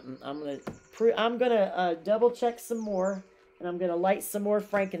see something. I'm gonna double check some more, and I'm gonna light some more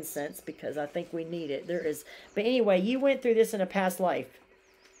frankincense because I think we need it. There is, but anyway, you went through this in a past life,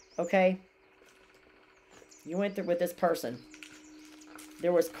 okay? You went through with this person.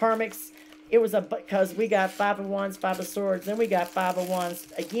 There was karmics. It was because we got Five of Wands, Five of Swords, then we got Five of Wands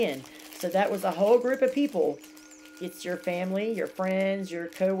again. So that was a whole group of people. It's your family, your friends, your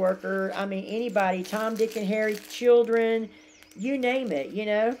co-worker. I mean, anybody. Tom, Dick, and Harry, children, you name it, you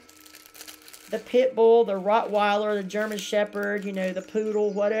know. The pit bull, the Rottweiler, the German Shepherd, you know, the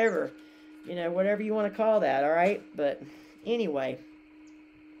poodle, whatever. You know, whatever you want to call that, all right? But anyway.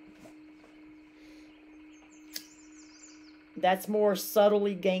 That's more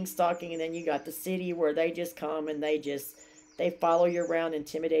subtly gang stalking, and then you got the city where they just come and they follow you around,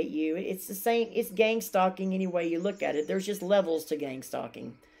 intimidate you. It's the same. It's gang stalking any way you look at it. There's just levels to gang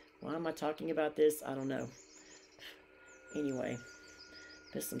stalking. Why am I talking about this? I don't know. Anyway,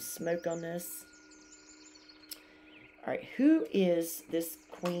 put some smoke on this. All right, who is this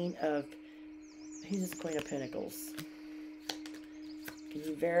Queen of... Who's this Queen of Pentacles? Can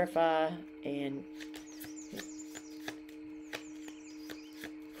you verify and...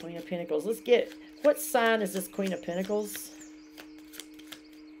 Queen of Pentacles. Let's get... What sign is this Queen of Pentacles?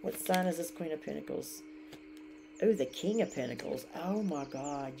 What sign is this Queen of Pentacles? Oh, the King of Pentacles. Oh my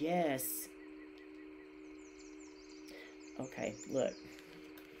God, yes. Okay, look.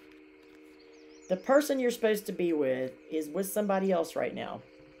 The person you're supposed to be with is with somebody else right now.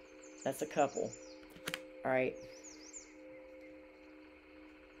 That's a couple. All right.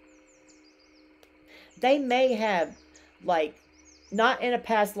 They may have, like, not in a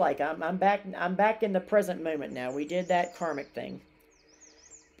past life. I'm back in the present moment now. We did that karmic thing.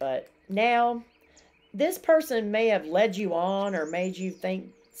 But now, this person may have led you on or made you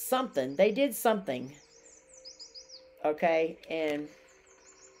think something. They did something. Okay? And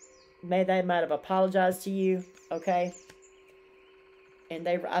they might have apologized to you. Okay? And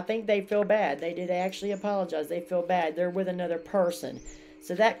I think they feel bad. They did actually apologize. They feel bad. They're with another person.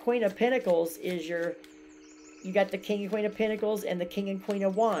 So that Queen of Pentacles is you got the King and Queen of Pentacles and the King and Queen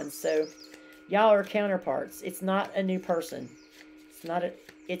of Wands. So y'all are counterparts. It's not a new person.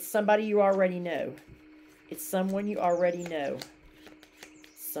 It's somebody you already know. It's someone you already know.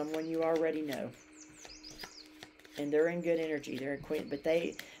 Someone you already know. And they're in good energy. They're in Queen, but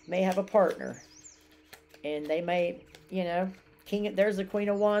they may have a partner. And they may, you know, there's the Queen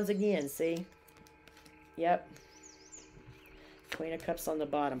of Wands again, see? Yep. Queen of Cups on the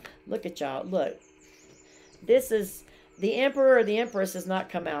bottom. Look at y'all. Look. This is, the Emperor or the Empress has not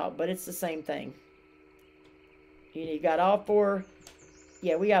come out, but it's the same thing. You know, you got all four.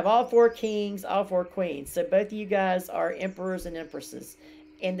 Yeah, we have all four kings, all four queens. So both of you guys are emperors and empresses.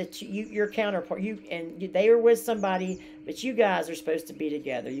 And your counterpart, they are with somebody, but you guys are supposed to be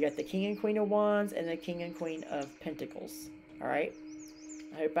together. You got the King and Queen of Wands and the King and Queen of Pentacles. All right?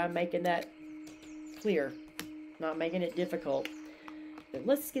 I hope I'm making that clear. Not making it difficult. But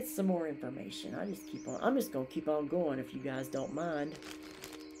let's get some more information. I'm just going to keep on going if you guys don't mind.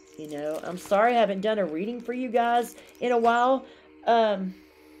 You know, I'm sorry I haven't done a reading for you guys in a while.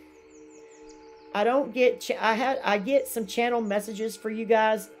 I don't get, I get some channel messages for you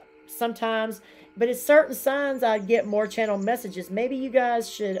guys sometimes, but at certain signs I get more channel messages. Maybe you guys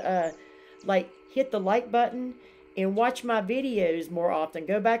should, like, hit the like button and watch my videos more often.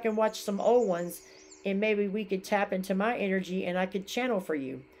 Go back and watch some old ones, and maybe we could tap into my energy and I could channel for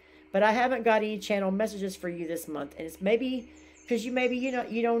you. But I haven't got any channel messages for you this month, and it's maybe because you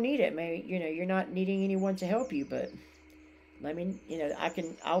don't need it. Maybe, you know, you're not needing anyone to help you, but I mean, you know,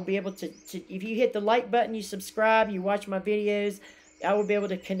 I'll be able to, if you hit the like button, you subscribe, you watch my videos, I will be able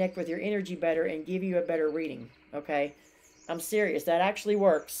to connect with your energy better and give you a better reading, okay? I'm serious. That actually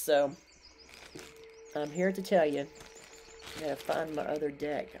works, so I'm here to tell you. I gotta find my other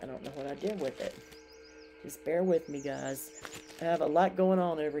deck. I don't know what I did with it. Just bear with me, guys. I have a lot going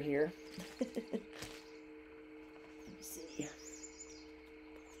on over here. Let me see.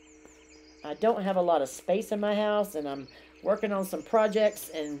 I don't have a lot of space in my house, and I'm working on some projects,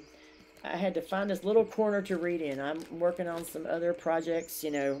 and I had to find this little corner to read in. I'm working on some other projects, you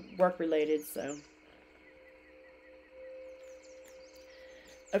know, work related, so.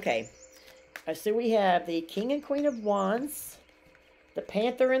 Okay. So we have the King and Queen of Wands, the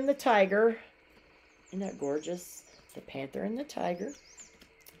Panther and the Tiger. Isn't that gorgeous? The Panther and the Tiger.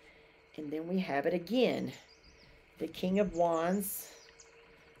 And then we have it again. The King of Wands.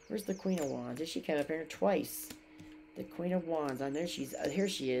 Where's the Queen of Wands? She came up here twice. The Queen of Wands. I know she's... here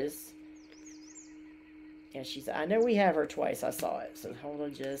she is. Yeah, she's... I know we have her twice. I saw it. So hold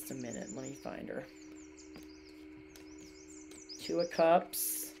on just a minute. Let me find her. Two of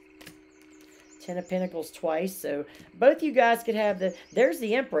Cups. Ten of Pentacles twice. So both you guys could have the... There's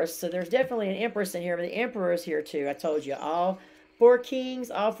the Empress. So there's definitely an Empress in here. But the Emperor is here too. I told you. All four kings,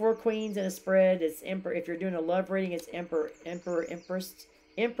 all four queens in a spread. It's Emperor. If you're doing a love reading, it's Emperor, Empress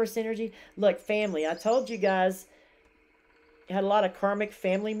energy. Look, family. I told you guys... had a lot of karmic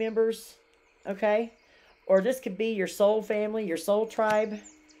family members, okay? Or this could be your soul family, your soul tribe.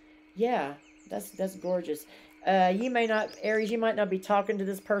 Yeah, that's gorgeous. You may not, Aries, you might not be talking to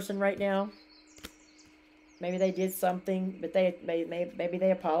this person right now. Maybe they did something, but maybe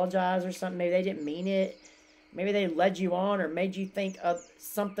they apologized or something. Maybe they didn't mean it. Maybe they led you on or made you think of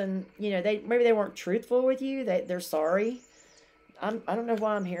something. You know, maybe they weren't truthful with you. They're sorry. I don't know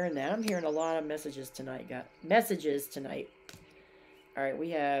why I'm hearing that. I'm hearing a lot of messages tonight, guys. Messages tonight. All right, we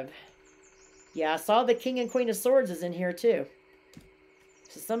have... Yeah, I saw the King and Queen of Swords is in here, too.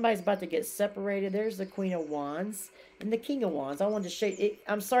 So somebody's about to get separated. There's the Queen of Wands and the King of Wands. I wanted to show you...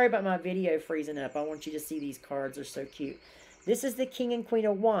 I'm sorry about my video freezing up. I want you to see these cards. They're so cute. This is the King and Queen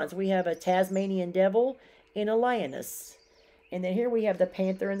of Wands. We have a Tasmanian Devil and a Lioness. And then here we have the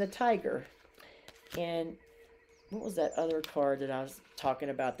Panther and the Tiger. And... what was that other card that I was talking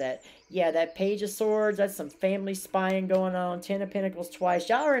about? That, yeah, that Page of Swords. That's some family spying going on. Ten of Pentacles twice.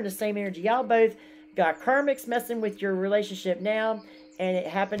 Y'all are in the same energy. Y'all both got karmics messing with your relationship now. And it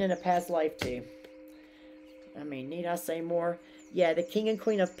happened in a past life too. I mean, need I say more? Yeah, the King and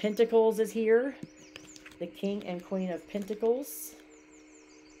Queen of Pentacles is here. The King and Queen of Pentacles.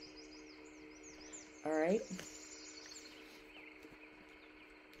 All right.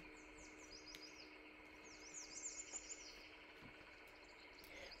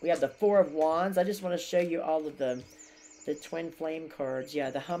 We have the Four of Wands. I just want to show you all of the twin flame cards.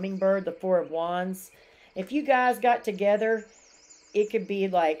 Yeah, the Hummingbird, the Four of Wands. If you guys got together, it could be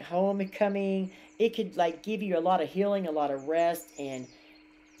like homecoming. It could like give you a lot of healing, a lot of rest, and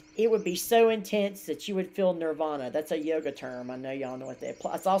it would be so intense that you would feel nirvana. That's a yoga term. I know y'all know what that.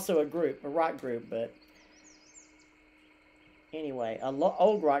 It's also a group, a rock group, but anyway,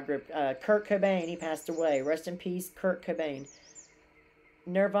 old rock group. Kurt Cobain, he passed away. Rest in peace, Kurt Cobain.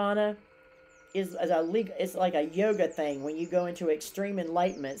 Nirvana is it's like a yoga thing when you go into extreme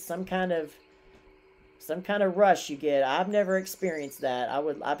enlightenment, some kind of rush you get. I've never experienced that.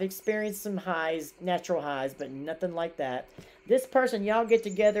 I've experienced some highs, natural highs, but nothing like that. This person, y'all get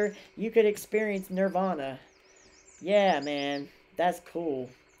together, you could experience nirvana. Yeah, man, that's cool.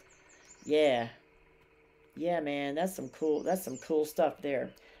 Yeah. Yeah, man, that's some cool stuff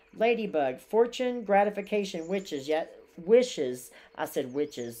there. Ladybug, fortune, gratification, witches. Yeah, wishes. I said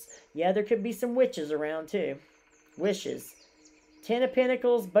witches. Yeah, there could be some witches around too. Wishes. Ten of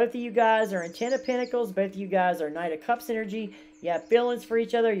Pentacles. Both of you guys are in Ten of Pentacles. Both of you guys are Knight of Cups energy. You have feelings for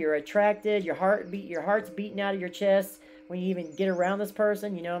each other. You're attracted. Your heart's beating out of your chest when you even get around this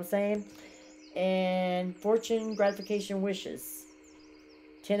person. You know what I'm saying? And fortune, gratification, wishes.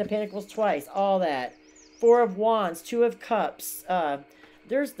 Ten of Pentacles twice. All that. Four of Wands. Two of Cups.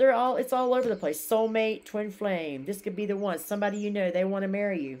 It's all over the place. Soulmate, twin flame. This could be the one. Somebody you know. They want to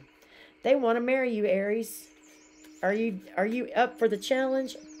marry you. They want to marry you, Aries. Are you up for the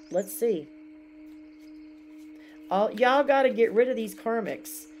challenge? Let's see. Y'all got to get rid of these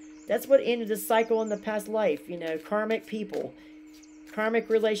karmics. That's what ended the cycle in the past life. You know, karmic people. Karmic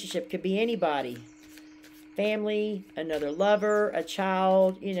relationship could be anybody. Family, another lover, a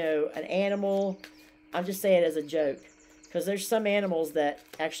child, you know, an animal. I'm just saying it as a joke. Because there's some animals that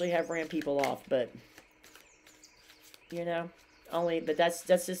actually have ran people off. But, you know, but that's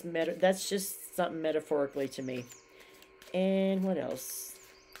just something metaphorically to me. And what else?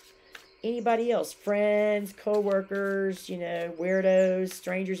 Anybody else? Friends, co-workers, you know, weirdos,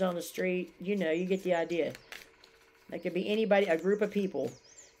 strangers on the street. You know, you get the idea. That could be anybody, a group of people.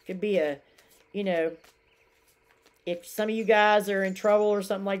 Could be you know, if some of you guys are in trouble or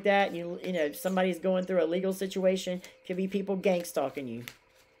something like that, you know, somebody's going through a legal situation, could be people gang stalking you.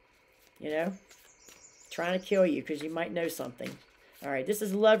 You know? Trying to kill you because you might know something. All right, this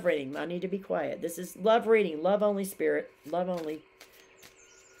is love reading. I need to be quiet. This is love reading. Love only, spirit. Love only.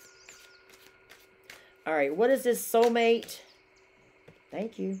 All right, what is this soulmate?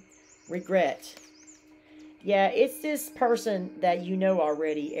 Thank you. Regret. Yeah, it's this person that you know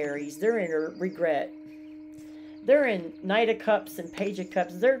already, Aries. They're in a regret. They're in Knight of Cups and Page of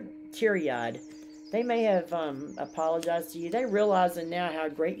Cups. They're teary-eyed. They may have apologized to you. They realizing now how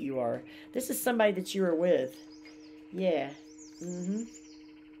great you are. This is somebody that you were with. Yeah.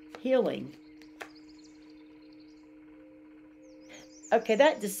 Healing. Okay,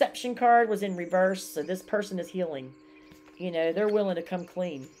 that deception card was in reverse, so this person is healing. You know, they're willing to come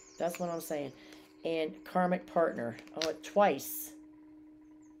clean. That's what I'm saying. And karmic partner. Oh, twice.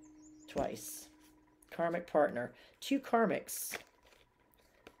 Twice. Karmic partner. Two karmics.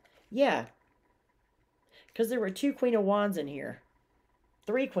 Yeah. Because there were two Queen of Wands in here.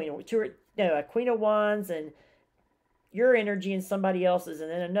 A Queen of Wands and your energy and somebody else's,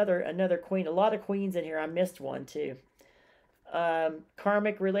 and then another queen. A lot of queens in here. I missed one too.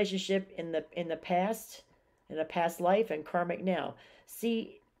 Karmic relationship in the past, in a past life, and karmic now.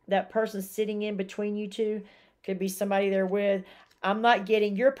 See that person sitting in between you two could be somebody they're with. I'm not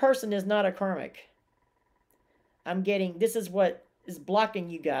getting your person is not a karmic. I'm getting this is what is blocking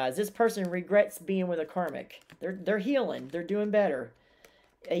you guys. This person regrets being with a karmic. They're healing. They're doing better.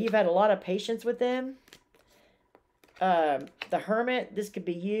 You've had a lot of patience with them. The Hermit, this could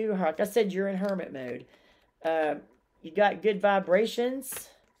be you. Like I said, you're in hermit mode. You got good vibrations.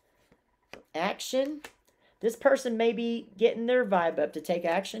 Action. This person may be getting their vibe up to take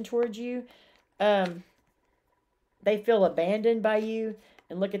action towards you. They feel abandoned by you.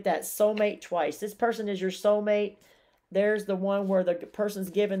 And look at that, soulmate twice. This person is your soulmate. There's the one where the person's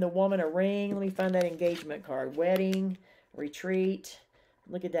giving the woman a ring. Let me find that engagement card. Wedding, retreat.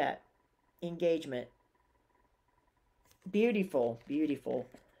 Look at that. Engagement. Beautiful, beautiful,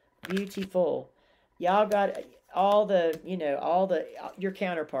 beautiful. Y'all got all the, you know, your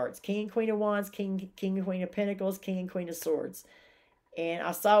counterparts. King and Queen of Wands, King and Queen of Pentacles, King and Queen of Swords. And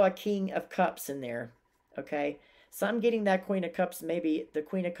I saw a King of Cups in there, okay? So I'm getting that Queen of Cups, maybe the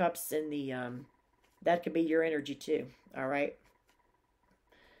Queen of Cups in the, that could be your energy too, all right?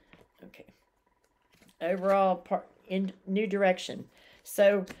 Okay. Overall, in new direction.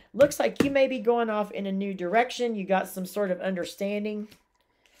 So, looks like you may be going off in a new direction. You got some sort of understanding.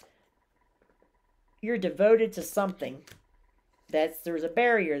 You're devoted to something. There's a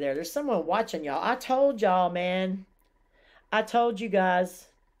barrier there. There's someone watching y'all. I told y'all, man. I told you guys.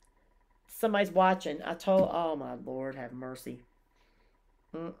 Somebody's watching. Oh my Lord, have mercy.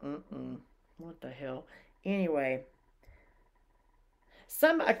 What the hell? Anyway,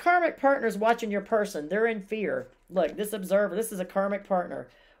 a karmic partner is watching your person. They're in fear. Look, this observer, this is a karmic partner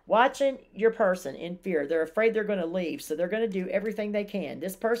watching your person in fear. They're afraid they're going to leave, so they're going to do everything they can.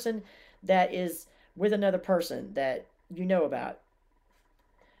 This person that is with another person that you know about.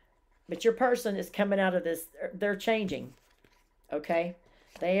 But your person is coming out of this, they're changing. Okay?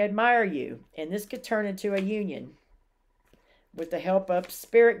 They admire you, and this could turn into a union with the help of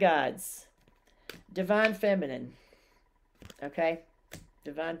spirit guides, divine feminine. Okay?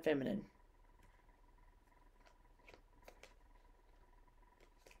 Divine feminine.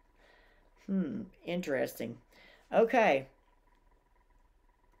 Interesting. Okay.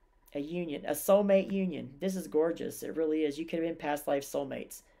 A union, a soulmate union. This is gorgeous. It really is. You could have been past life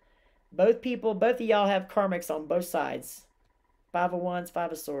soulmates. Both of y'all have karmics on both sides. Five of Wands,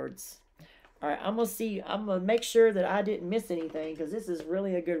 Five of Swords. All right, I'm going to see. I'm going to make sure that I didn't miss anything because this is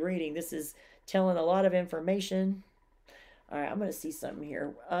really a good reading. This is telling a lot of information. All right, I'm going to see something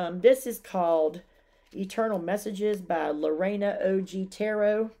here. This is called Eternal Messages by Lorena O.G.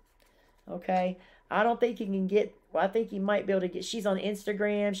 Tarot. Okay. I don't think you can get, well, I think you might be able to get, she's on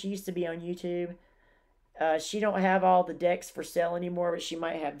Instagram. She used to be on YouTube. She don't have all the decks for sale anymore, but she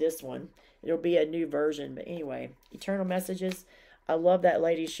might have this one. It'll be a new version. But anyway, Eternal Messages. I love that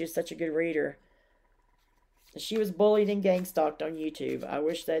lady. She's such a good reader. She was bullied and gang stalked on YouTube. I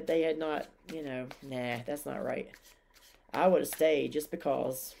wish that they had not, nah, that's not right. I would have stayed just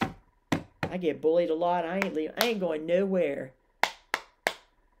because I get bullied a lot. I ain't going nowhere.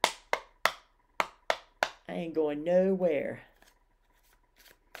 I ain't going nowhere.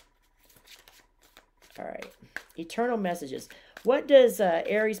 All right. Eternal Messages. What does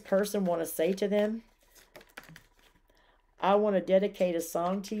Aries person want to say to them? I want to dedicate a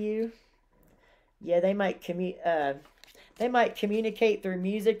song to you. Yeah, they might communicate through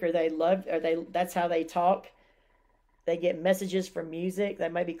music, or that's how they talk. They get messages from music. They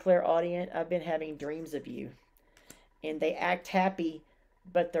might be clairaudient. I've been having dreams of you. And they act happy,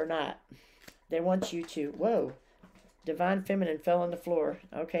 but they're not. They want you to, whoa, Divine Feminine fell on the floor.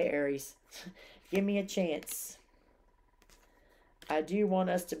 Okay, Aries, give me a chance. I do want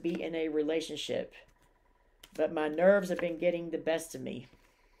us to be in a relationship, but my nerves have been getting the best of me.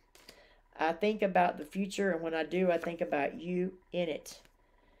 I think about the future, and when I do, I think about you in it.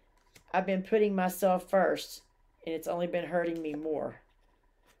 I've been putting myself first, and it's only been hurting me more.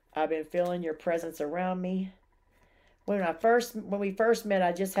 I've been feeling your presence around me. When we first met,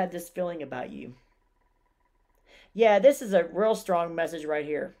 I just had this feeling about you. Yeah, this is a real strong message right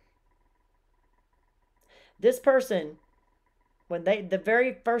here. This person, when the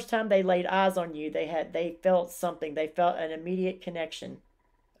very first time they laid eyes on you, they felt something. They felt an immediate connection.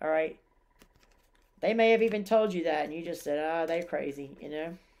 All right. They may have even told you that, and you just said, they're crazy,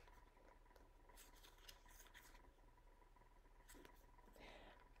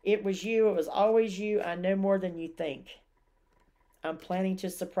 It was you. It was always you. I know more than you think. I'm planning to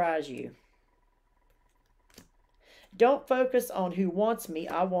surprise you. Don't focus on who wants me.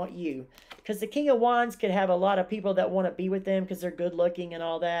 I want you. Because the King of Wands could have a lot of people that want to be with them because they're good looking and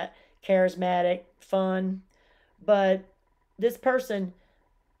all that. Charismatic, fun. But this person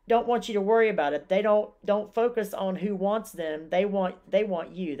don't want you to worry about it. They don't focus on who wants them. They want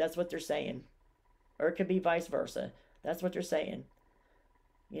you. That's what they're saying. Or it could be vice versa. That's what they're saying.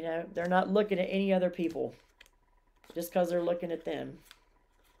 They're not looking at any other people just because they're looking at them.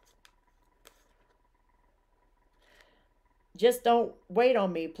 Just don't wait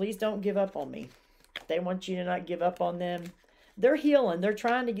on me. Please don't give up on me. They want you to not give up on them. They're healing. They're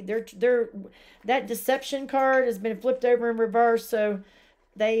trying to that deception card has been flipped over in reverse. So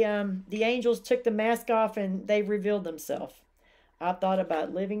the angels took the mask off and they revealed themselves. I thought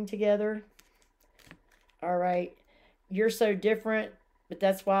about living together. All right. You're so different, but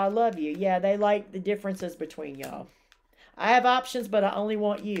that's why I love you. Yeah, they like the differences between y'all. I have options, but I only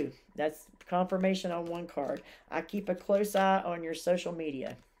want you. That's confirmation on one card. I keep a close eye on your social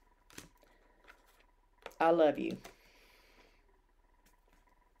media. I love you.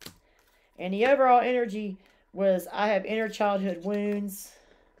 And the overall energy was, I have inner childhood wounds.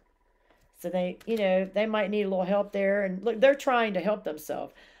 So they might need a little help there. And look, they're trying to help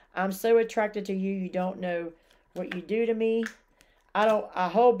themselves. I'm so attracted to you. You don't know what you do to me. I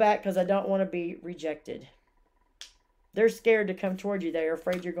hold back because I don't want to be rejected. They're scared to come toward you. They're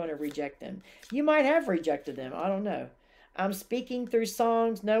afraid you're going to reject them. You might have rejected them. I don't know. I'm speaking through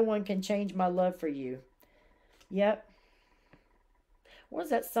songs. No one can change my love for you. Yep. What's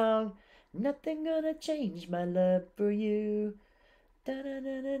that song? Nothing gonna change my love for you. Da, da,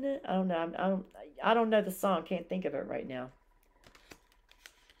 da, da, da. I don't know. I don't know the song. Can't think of it right now.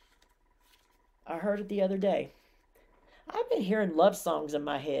 I heard it the other day. I've been hearing love songs in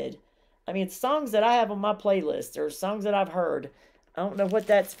my head. I mean, songs that I have on my playlist or songs that I've heard. I don't know what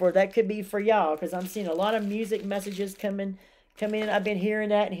that's for. That could be for y'all because I'm seeing a lot of music messages come in. I've been hearing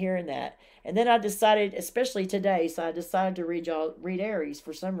that and hearing that. And then I decided, especially today, so I decided to read Aries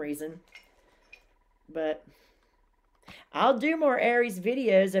for some reason. But I'll do more Aries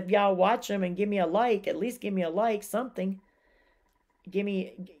videos if y'all watch them and give me a like. At least give me a like, something.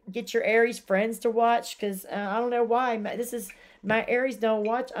 Get your Aries friends to watch because I don't know why. My Aries don't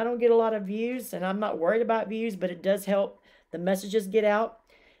watch. I don't get a lot of views, and I'm not worried about views, but it does help the messages get out.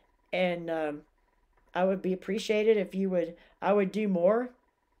 And I would be appreciated if you would. I would do more.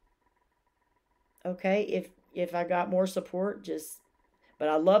 Okay, if I got more support, but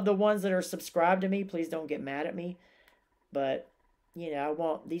I love the ones that are subscribed to me. Please don't get mad at me. But, I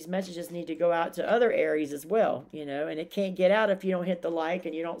want these messages need to go out to other Aries as well, and it can't get out if you don't hit the like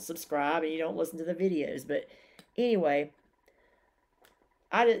and you don't subscribe and you don't listen to the videos. But anyway,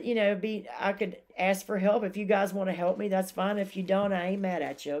 I could ask for help. If you guys want to help me, that's fine. If you don't, I ain't mad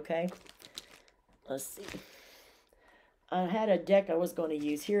at you, okay? Let's see. I had a deck I was going to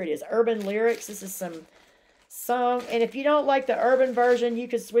use. Here it is. Urban Lyrics. This is some song. And if you don't like the urban version, you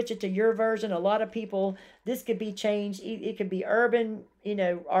could switch it to your version. A lot of people, this could be changed. It could be urban,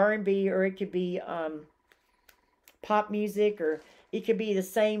 R&B, or it could be pop music, or it could be the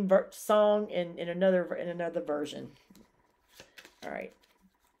same song in another version. All right.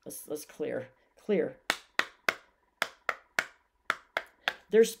 Let's clear.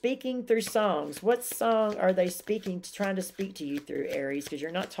 They're speaking through songs. What song are they trying to speak to you through, Aries? Because you're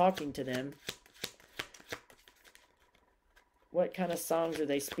not talking to them. What kind of songs are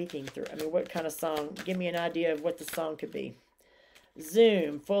they speaking through? I mean, what kind of song? Give me an idea of what the song could be.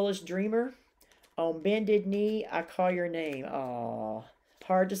 Zoom, Foolish Dreamer. On bended knee, I call your name. Aw,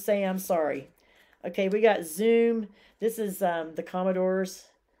 hard to say I'm sorry. Okay, we got Zoom. This is the Commodores.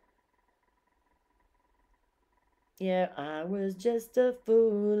 Yeah, I was just a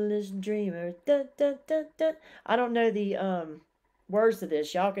foolish dreamer. Da, da, da, da. I don't know the words to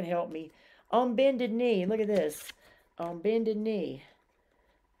this. Y'all can help me. On bended knee. Look at this. On bended knee.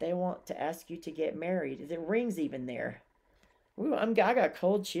 They want to ask you to get married. The ring's even there. Ooh, I got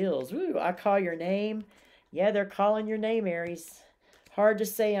cold chills. Ooh, I call your name. Yeah, they're calling your name, Aries. Hard to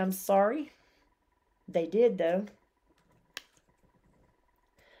say I'm sorry. They did, though.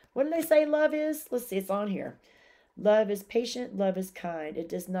 What did they say love is? Let's see, it's on here. Love is patient, love is kind. It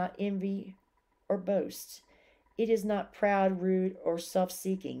does not envy or boast. It is not proud, rude, or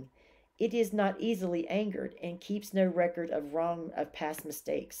self-seeking. It is not easily angered and keeps no record of past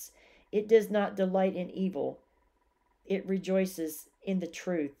mistakes. It does not delight in evil. It rejoices in the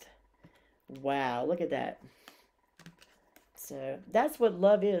truth. Wow, look at that. So that's what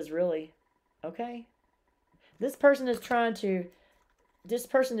love is, really. Okay? This person is trying.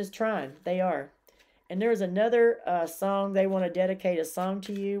 They are. And there's another song. They want to dedicate a song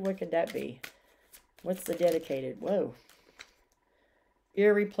to you. What could that be? What's the dedicated? Whoa.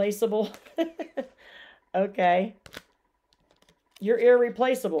 Irreplaceable. Okay. You're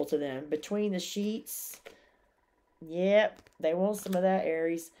irreplaceable to them. Between the sheets. Yep. They want some of that,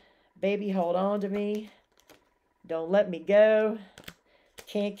 Aries. Baby, hold on to me. Don't let me go.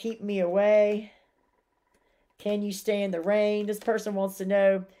 Can't keep me away. Can you stay in the rain? This person wants to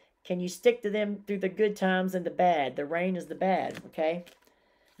know, can you stick to them through the good times and the bad? The rain is the bad, okay?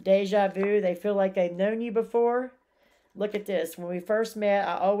 Deja vu, they feel like they've known you before. Look at this. When we first met,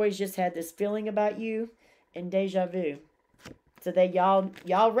 I always just had this feeling about you, and deja vu. So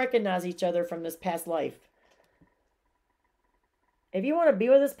y'all recognize each other from this past life. If you want to be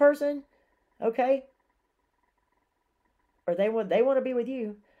with this person, okay? Or they want to be with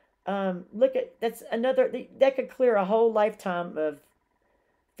you. Look at, that could clear a whole lifetime of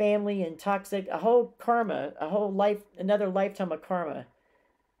family and toxic, a whole karma, another lifetime of karma.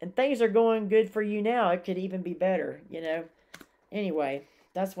 And things are going good for you now. It could even be better, Anyway,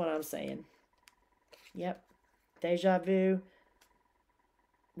 that's what I'm saying. Yep. Deja vu.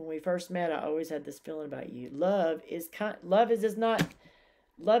 When we first met, I always had this feeling about you. Love is kind. Love is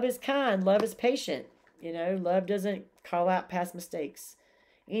kind. Love is patient. Love doesn't call out past mistakes.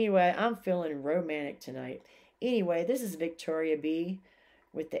 Anyway, I'm feeling romantic tonight. Anyway, this is Victoria B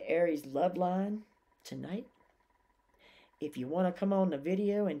with the Aries Love Line tonight. If you want to come on the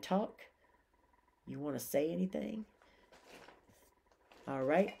video and talk, you want to say anything, all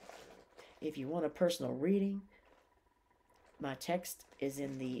right. If you want a personal reading, my text is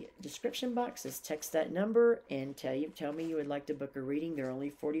in the description box. Just text that number and tell me you would like to book a reading. They're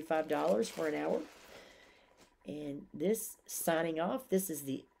only $45 for an hour. And this, signing off, this is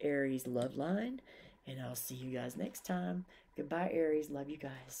the Aries Love Line. And I'll see you guys next time. Goodbye, Aries. Love you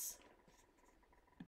guys.